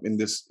in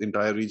this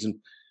entire region,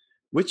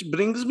 which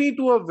brings me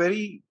to a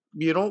very,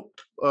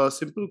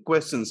 simple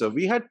question, sir.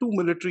 We had two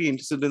military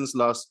incidents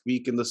last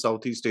week in the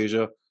Southeast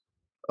Asia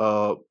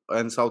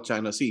and South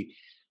China Sea.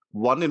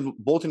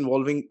 Both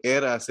involving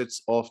air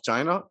assets of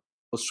China,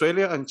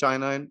 Australia, and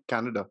China and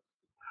Canada.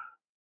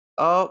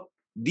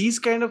 These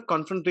kind of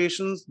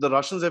confrontations, the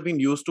Russians have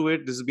been used to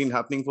it. This has been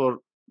happening for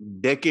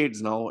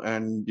decades now,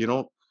 and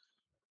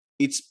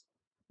it's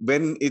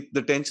when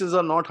the tensions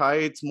are not high,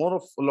 it's more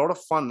of a lot of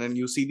fun, and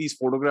you see these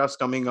photographs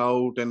coming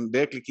out, and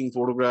they're clicking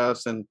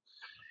photographs, and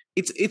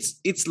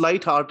it's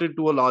light-hearted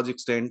to a large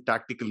extent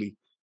tactically.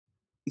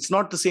 It's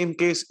not the same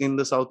case in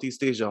the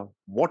Southeast Asia.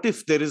 What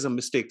if there is a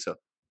mistake, sir?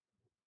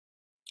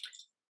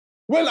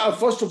 Well,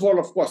 first of all,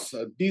 of course,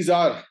 these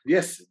are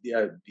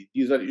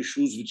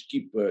issues which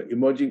keep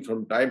emerging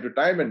from time to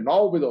time. And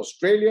now with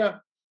Australia,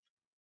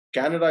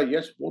 Canada,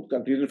 yes, both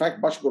countries, in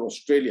fact, much more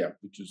Australia,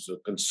 which is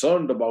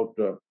concerned about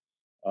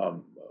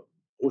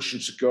ocean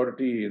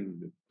security in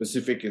the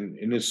Pacific,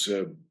 in its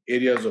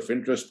areas of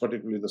interest,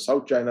 particularly the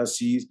South China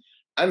Seas,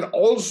 and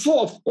also,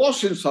 of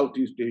course, in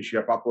Southeast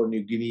Asia, Papua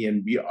New Guinea,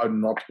 and we are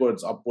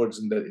northwards, upwards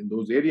in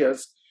those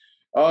areas.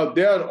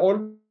 They are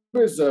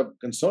always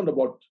concerned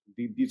about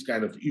these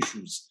kind of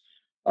issues.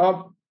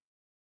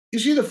 You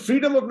see, the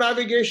freedom of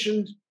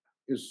navigation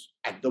is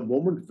at the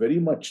moment very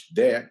much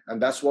there,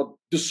 and that's what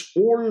this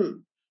whole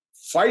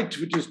fight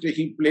which is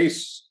taking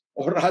place,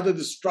 or rather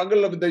the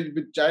struggle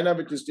with China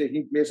which is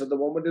taking place at the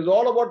moment, is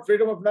all about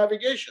freedom of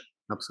navigation.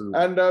 Absolutely.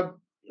 And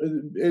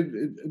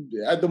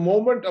at the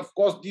moment, of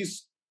course,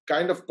 these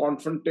kind of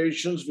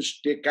confrontations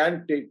which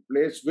can take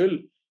place will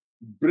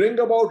bring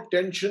about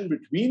tension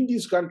between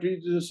these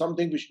countries. This is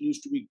something which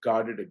needs to be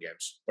guarded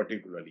against,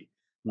 particularly.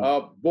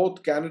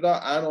 Both Canada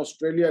and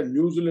Australia,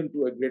 New Zealand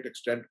to a great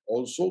extent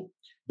also.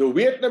 The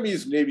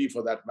Vietnamese Navy,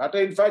 for that matter.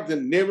 In fact, the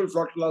naval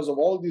flotillas of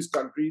all these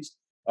countries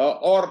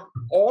are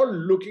all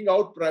looking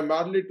out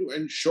primarily to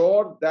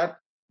ensure that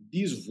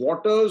these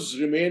waters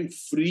remain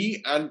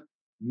free and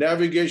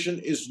navigation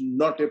is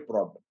not a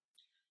problem.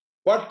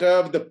 But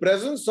the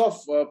presence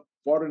of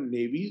foreign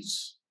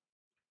navies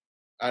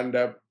and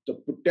the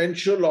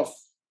potential of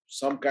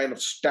some kind of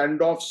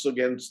standoffs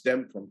against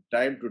them from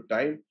time to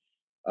time,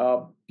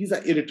 these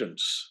are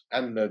irritants.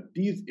 And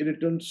these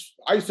irritants,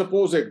 I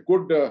suppose a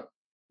good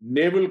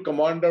naval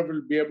commander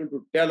will be able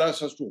to tell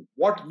us as to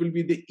what will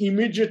be the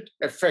immediate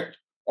effect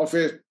of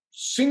a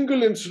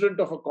single incident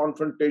of a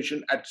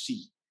confrontation at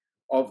sea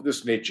of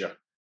this nature.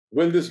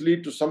 Will this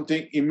lead to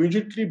something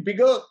immediately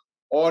bigger,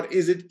 or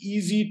is it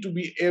easy to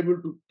be able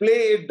to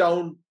play it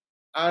down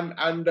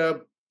and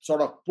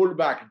sort of pull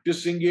back,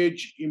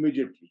 disengage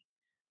immediately?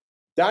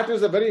 That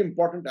is a very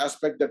important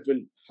aspect that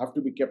will have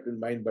to be kept in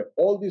mind by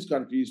all these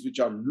countries which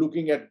are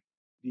looking at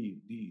the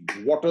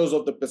waters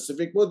of the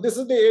Pacific. Well, this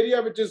is the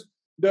area which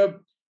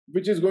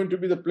is going to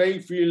be the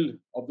playing field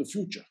of the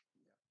future.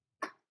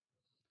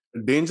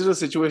 Dangerous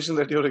situation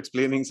that you're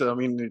explaining, sir. I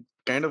mean, it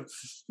kind of,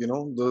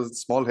 the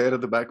small hair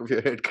at the back of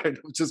your head kind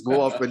of just go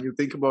off when you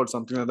think about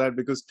something like that,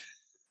 because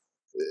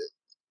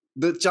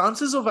the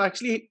chances of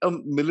actually a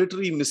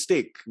military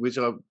mistake, which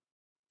are,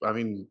 I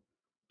mean,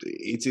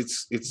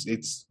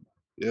 it's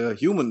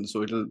human,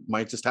 so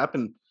might just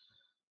happen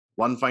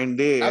one fine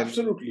day.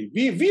 Absolutely.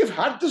 We've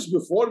had this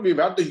before. We've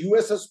had the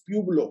USS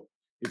Pueblo,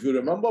 if you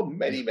remember,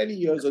 many, many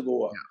years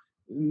ago. Yeah.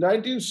 In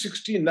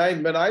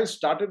 1969, when I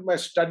started my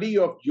study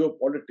of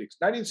geopolitics,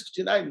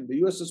 1969,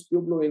 the USS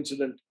Pueblo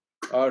incident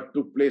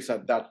took place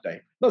at that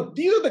time. Now,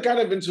 these are the kind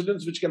of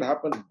incidents which can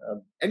happen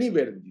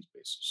anywhere in these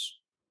places.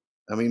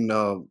 I mean,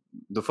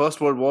 the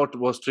First World War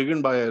was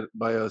triggered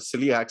by a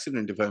silly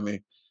accident, if I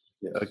may.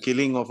 Yes. A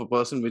killing of a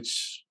person,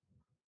 which,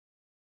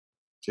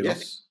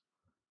 yes.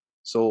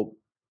 So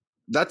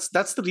that's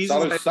the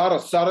reason.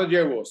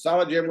 Sarajevo,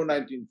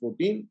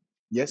 1914.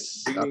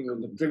 Yes. Beginning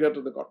of the trigger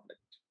to the conflict.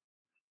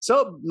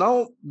 So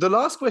now the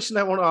last question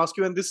I want to ask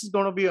you, and this is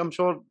going to be, I'm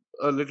sure,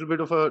 a little bit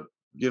of a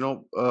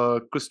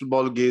crystal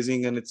ball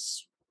gazing, and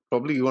it's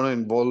probably going to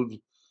involve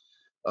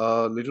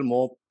a little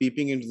more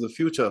peeping into the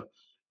future,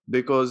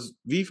 because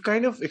we've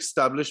kind of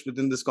established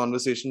within this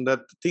conversation that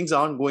things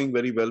aren't going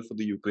very well for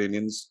the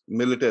Ukrainians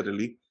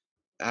militarily,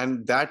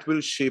 and that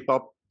will shape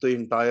up the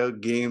entire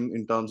game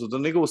in terms of the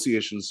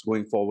negotiations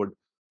going forward.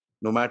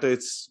 No matter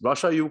it's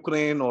Russia,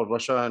 Ukraine, or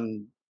Russia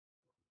and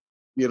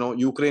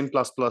Ukraine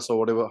plus plus, or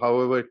whatever,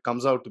 however it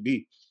comes out to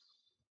be.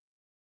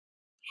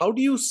 How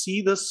do you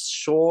see the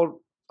sure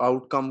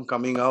outcome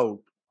coming out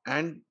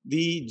and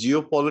the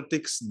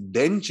geopolitics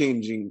then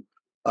changing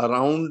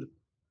around,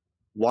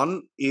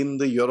 one, in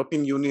the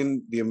European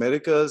Union, the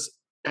Americas,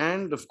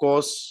 and of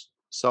course,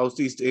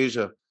 Southeast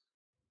Asia?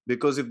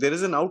 Because if there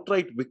is an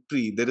outright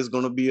victory, there is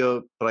going to be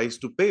a price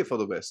to pay for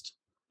the West.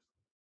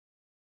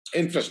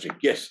 Interesting,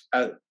 yes.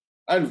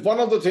 And one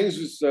of the things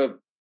is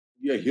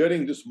we are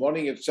hearing this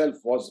morning itself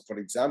was, for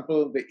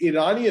example, the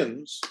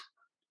Iranians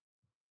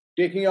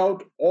taking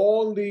out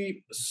all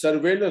the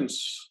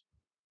surveillance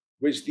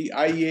which the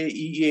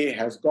IAEA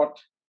has got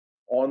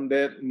on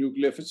their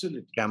nuclear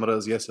facility.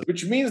 Cameras, yes, sir.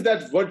 Which means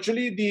that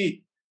virtually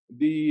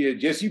the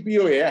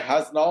JCPOA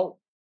has now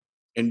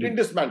been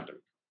dismantled.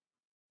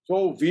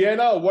 So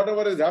Vienna,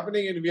 whatever is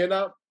happening in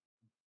Vienna,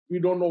 we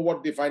don't know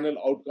what the final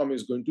outcome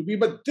is going to be.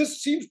 But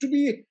this seems to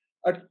be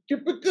a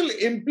typical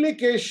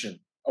implication,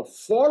 a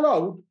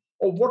fallout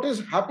of what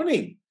is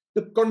happening.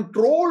 The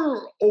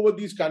control over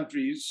these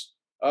countries,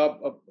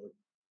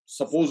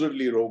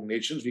 supposedly rogue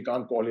nations, we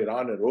can't call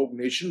Iran a rogue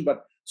nation,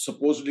 but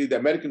supposedly the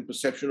American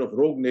perception of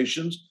rogue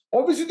nations,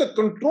 obviously the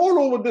control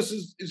over this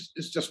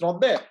is just not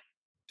there.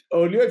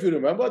 Earlier, if you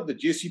remember, the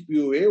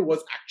JCPOA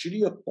was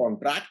actually a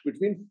contract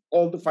between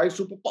all the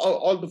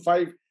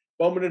five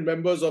permanent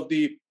members of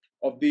the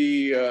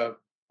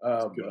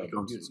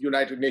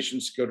United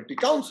Nations Security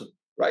Council,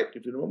 right?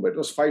 If you remember, it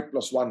was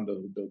 5+1,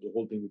 the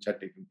whole thing which had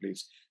taken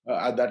place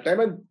at that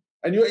time.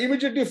 And you're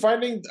immediately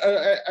finding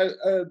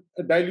a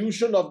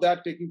dilution of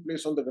that taking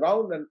place on the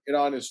ground, and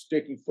Iran is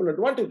taking full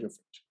advantage of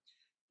it.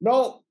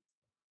 Now,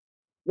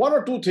 one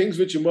or two things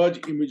which emerge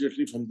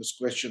immediately from this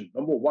question.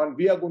 Number one,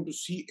 we are going to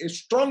see a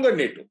stronger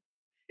NATO,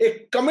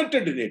 a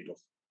committed NATO.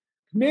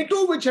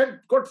 NATO which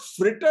had got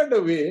frittered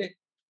away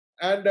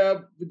and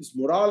with its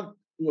morale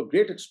to a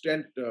great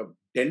extent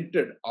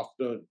dented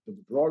after the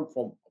withdrawal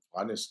from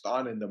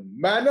Afghanistan and the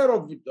manner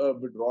of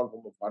withdrawal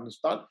from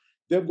Afghanistan.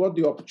 They've got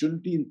the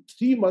opportunity in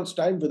 3 months'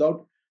 time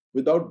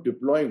without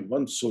deploying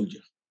one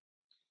soldier.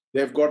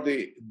 They have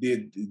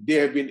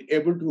been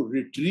able to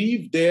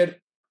retrieve their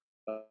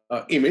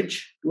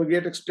image to a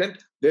great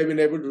extent. They've been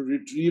able to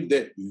retrieve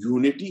their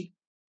unity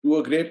to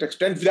a great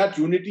extent. That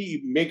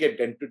unity may get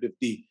dented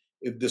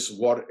if this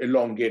war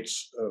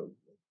elongates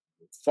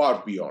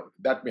far beyond.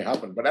 That may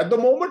happen. But at the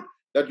moment,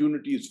 that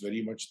unity is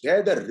very much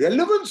there. The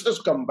relevance has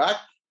come back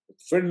with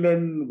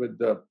Finland, with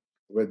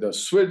the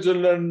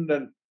Switzerland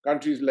and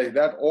countries like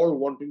that, all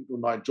wanting to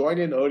now join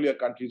in. Earlier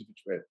countries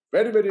which were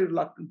very, very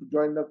reluctant to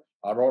join them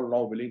are all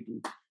now willing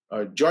to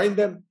join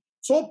them.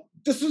 So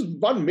this is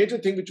one major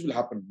thing which will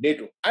happen,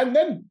 NATO. And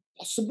then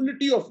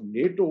possibility of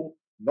NATO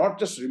not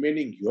just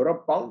remaining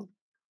Europe-bound.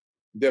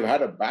 They've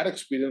had a bad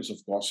experience, of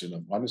course, in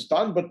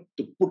Afghanistan, but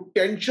the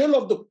potential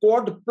of the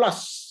Quad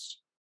Plus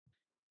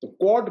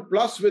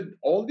with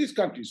all these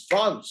countries,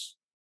 France,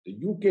 the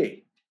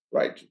UK,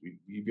 right?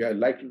 We are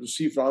likely to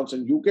see France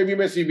and UK. We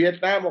may see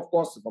Vietnam, of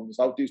course, from the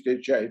Southeast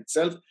Asia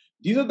itself.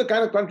 These are the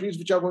kind of countries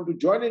which are going to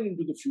join in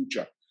into the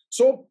future.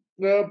 So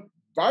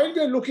while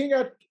we are looking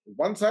at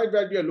one side,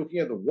 while we are looking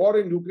at the war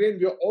in Ukraine,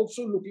 we are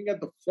also looking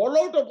at the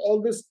fallout of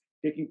all this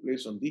taking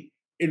place on the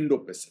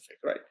Indo-Pacific,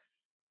 right?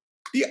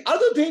 The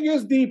other thing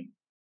is the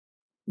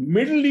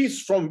Middle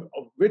East, from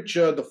which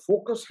the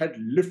focus had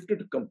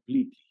lifted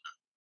completely,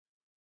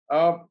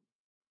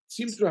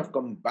 seems to have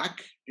come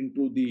back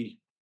into the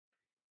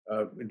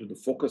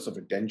focus of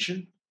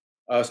attention,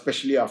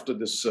 especially after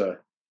this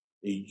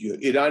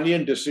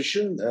Iranian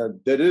decision.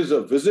 There is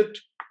a visit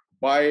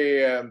by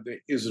the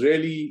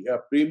Israeli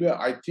premier,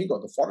 I think, or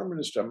the foreign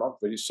minister, I'm not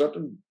very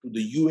certain, to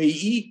the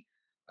UAE,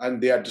 and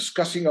they are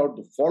discussing out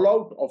the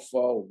fallout of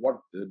what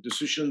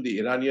decision the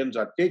Iranians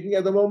are taking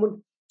at the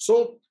moment.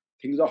 So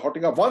things are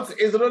hotting up. Once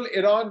Israel,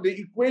 Iran, the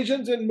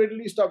equations in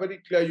Middle East are very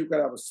clear. You can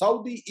have a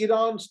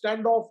Saudi-Iran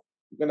standoff.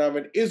 You can have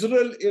an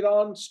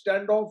Israel-Iran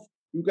standoff.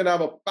 You can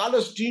have a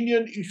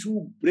Palestinian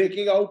issue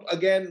breaking out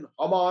again,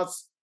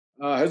 Hamas,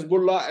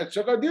 Hezbollah,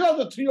 etc. These are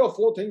the 3 or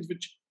 4 things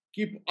which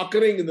keep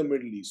occurring in the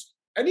Middle East.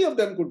 Any of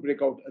them could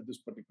break out at this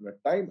particular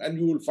time, and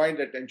you will find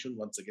attention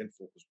once again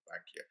focused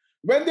back here.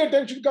 When the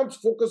attention comes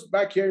focused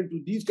back here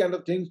into these kind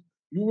of things,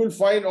 you will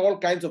find all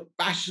kinds of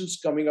passions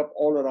coming up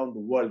all around the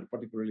world,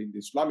 particularly in the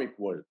Islamic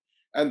world.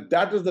 And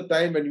that is the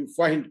time when you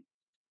find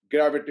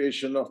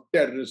gravitation of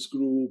terrorist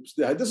groups.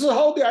 This is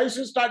how the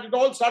ISIS started. It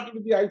all started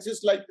with the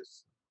ISIS like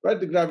this, right?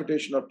 The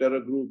gravitation of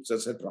terror groups,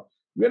 etc.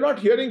 We're not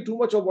hearing too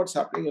much of what's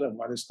happening in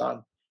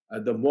Afghanistan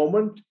at the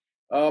moment.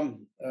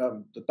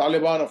 The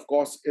Taliban, of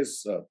course,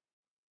 is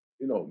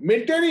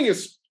maintaining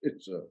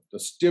the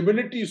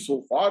stability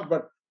so far,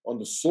 but on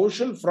the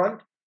social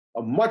front,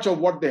 Much of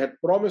what they had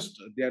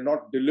promised, they are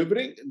not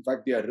delivering. In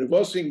fact, they are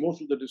reversing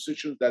most of the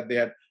decisions that they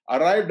had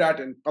arrived at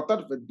in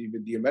Qatar with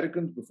the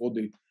Americans before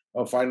the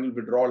final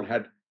withdrawal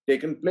had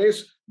taken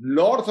place.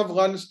 North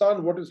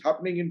Afghanistan, what is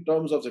happening in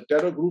terms of the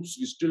terror groups,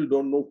 we still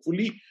don't know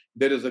fully.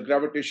 There is a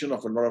gravitation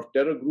of a lot of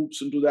terror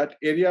groups into that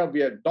area.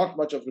 We have not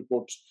much of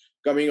reports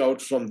coming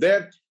out from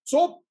there.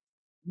 So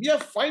we are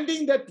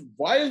finding that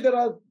while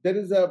there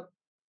is a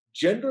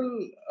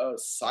general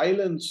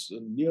silence,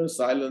 near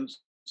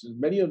silence in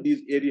many of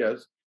these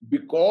areas,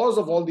 because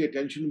of all the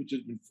attention which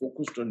has been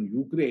focused on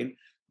Ukraine,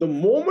 the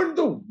moment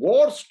the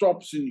war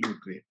stops in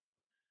Ukraine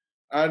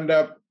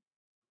and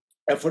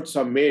efforts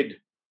are made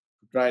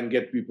to try and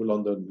get people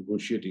on the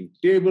negotiating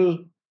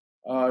table,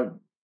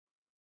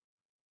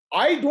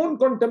 I don't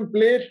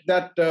contemplate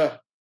that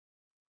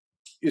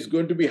is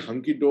going to be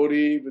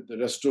hunky-dory with the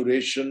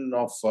restoration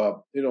of,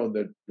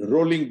 the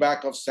rolling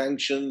back of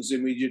sanctions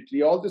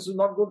immediately. All this is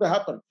not going to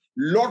happen.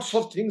 Lots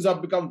of things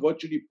have become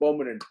virtually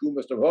permanent. You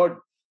must have heard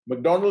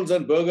McDonald's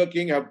and Burger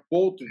King have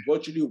both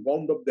virtually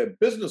wound up their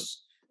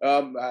business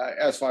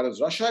as far as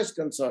Russia is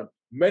concerned.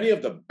 Many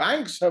of the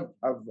banks have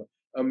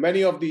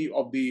many of the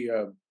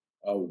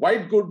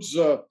white goods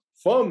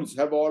firms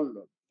have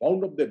all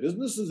wound up their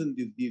businesses in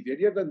these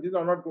areas, and these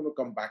are not going to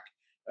come back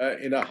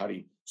in a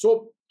hurry.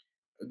 So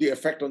the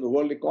effect on the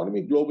world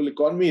economy, global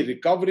economy,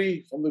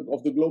 recovery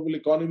of the global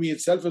economy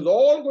itself is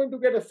all going to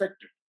get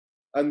affected.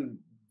 And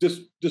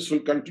this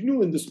will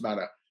continue in this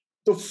manner.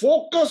 The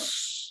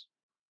focus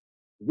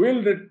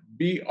will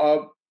be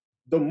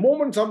the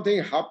moment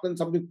something happens,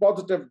 something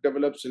positive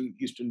develops in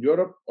Eastern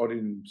Europe or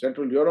in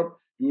Central Europe,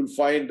 you will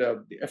find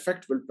the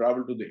effect will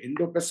travel to the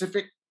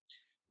Indo-Pacific.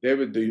 There,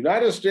 with the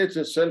United States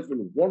itself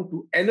will want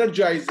to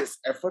energize its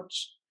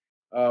efforts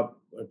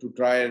to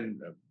try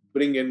and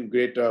bring in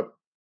greater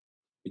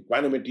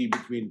equanimity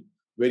between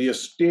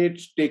various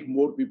states, take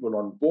more people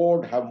on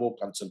board, have more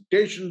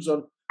consultations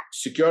on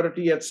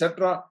security,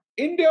 etc.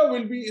 India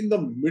will be in the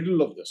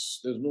middle of this.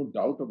 There's no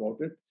doubt about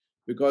it,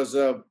 because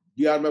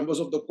we are members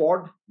of the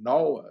Quad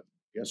now.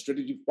 We are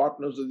strategic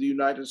partners of the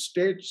United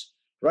States,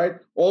 right?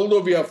 Although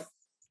we are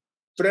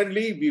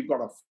friendly, we've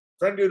got a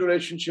friendly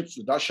relationships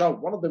with Russia.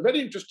 One of the very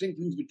interesting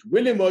things which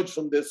will emerge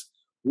from this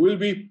will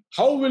be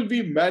how will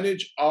we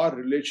manage our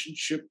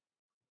relationship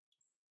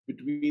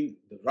between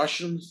the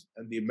Russians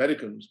and the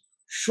Americans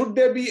should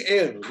there be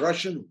a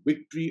Russian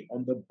victory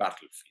on the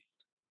battlefield.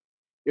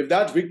 If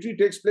that victory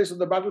takes place on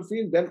the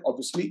battlefield, then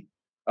obviously,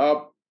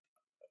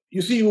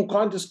 you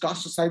can't just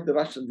cast aside the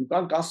Russians. You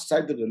can't cast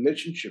aside the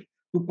relationship.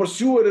 To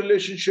pursue a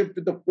relationship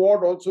with the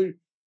Quad also,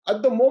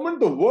 at the moment,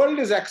 the world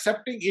is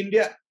accepting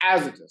India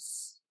as it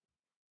is.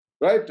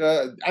 Right?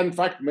 In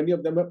fact, many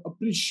of them have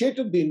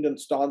appreciated the Indian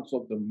stance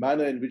of the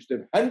manner in which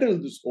they've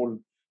handled this whole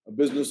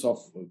business of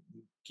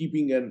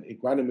keeping an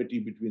equanimity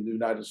between the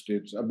United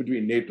States,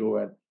 between NATO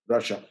and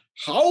Russia.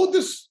 How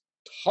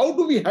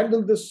do we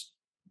handle this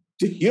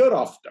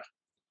hereafter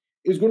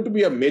is going to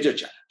be a major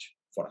challenge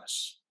for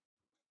us.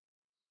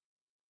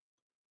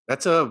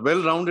 That's a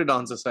well-rounded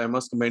answer, so I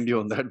must commend you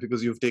on that,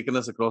 because you've taken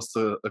us across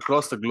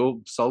the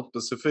globe, South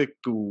Pacific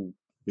to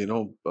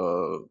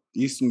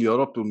Eastern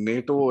Europe to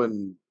NATO,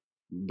 and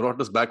brought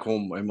us back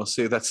home. I must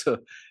say that's an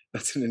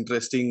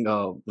interesting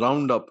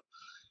roundup.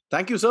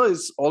 Thank you, sir.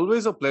 It's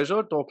always a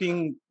pleasure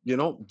talking,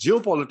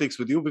 geopolitics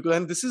with you,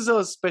 and this is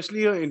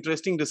especially an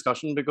interesting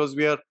discussion because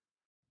we are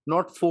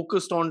not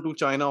focused on to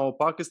China or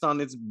Pakistan.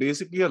 It's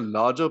basically a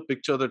larger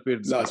picture that we're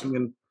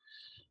discussing.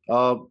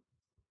 And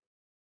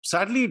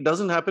sadly, it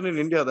doesn't happen in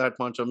India that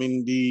much. I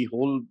mean, the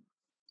whole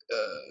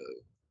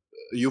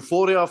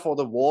euphoria for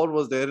the war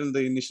was there in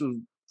the initial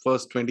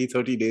first 20,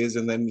 30 days,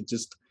 and then it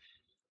just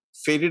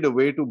faded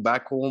away to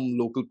back home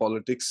local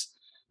politics.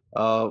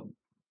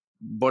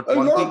 But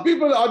a lot of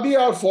people, Aadi,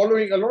 are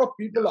following the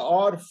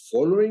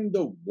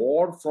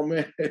war from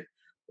an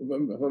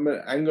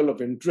angle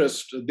of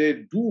interest. They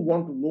do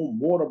want to know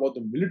more about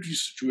the military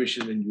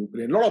situation in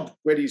Ukraine. A lot of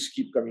queries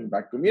keep coming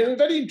back to me, and it's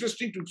very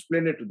interesting to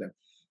explain it to them.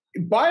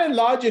 By and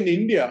large, in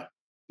India,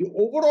 the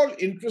overall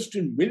interest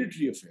in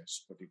military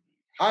affairs, particularly,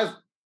 has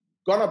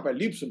gone up by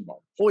leaps and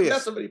bounds. Oh, yes.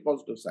 That's a very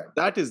positive sign.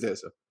 That is there,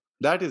 sir.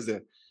 That is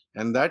there.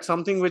 And that's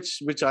something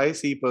which I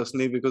see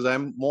personally, because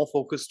I'm more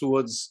focused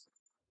towards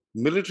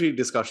military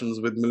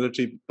discussions with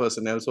military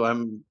personnel. So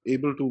I'm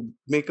able to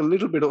make a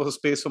little bit of a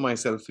space for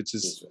myself, which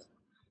is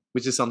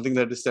something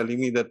that is telling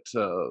me that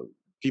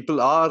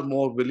people are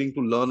more willing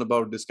to learn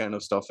about this kind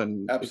of stuff.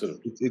 And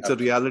absolutely, it's a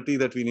reality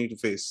that we need to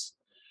face.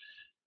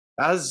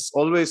 As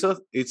always, sir,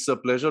 it's a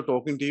pleasure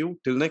talking to you.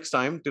 Till next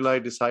time, till I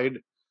decide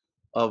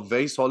a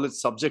very solid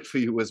subject for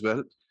you as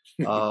well.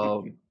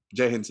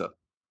 Jai Hind, sir.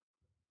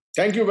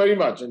 Thank you very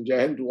much, and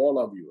Jai Hind to all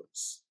our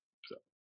viewers.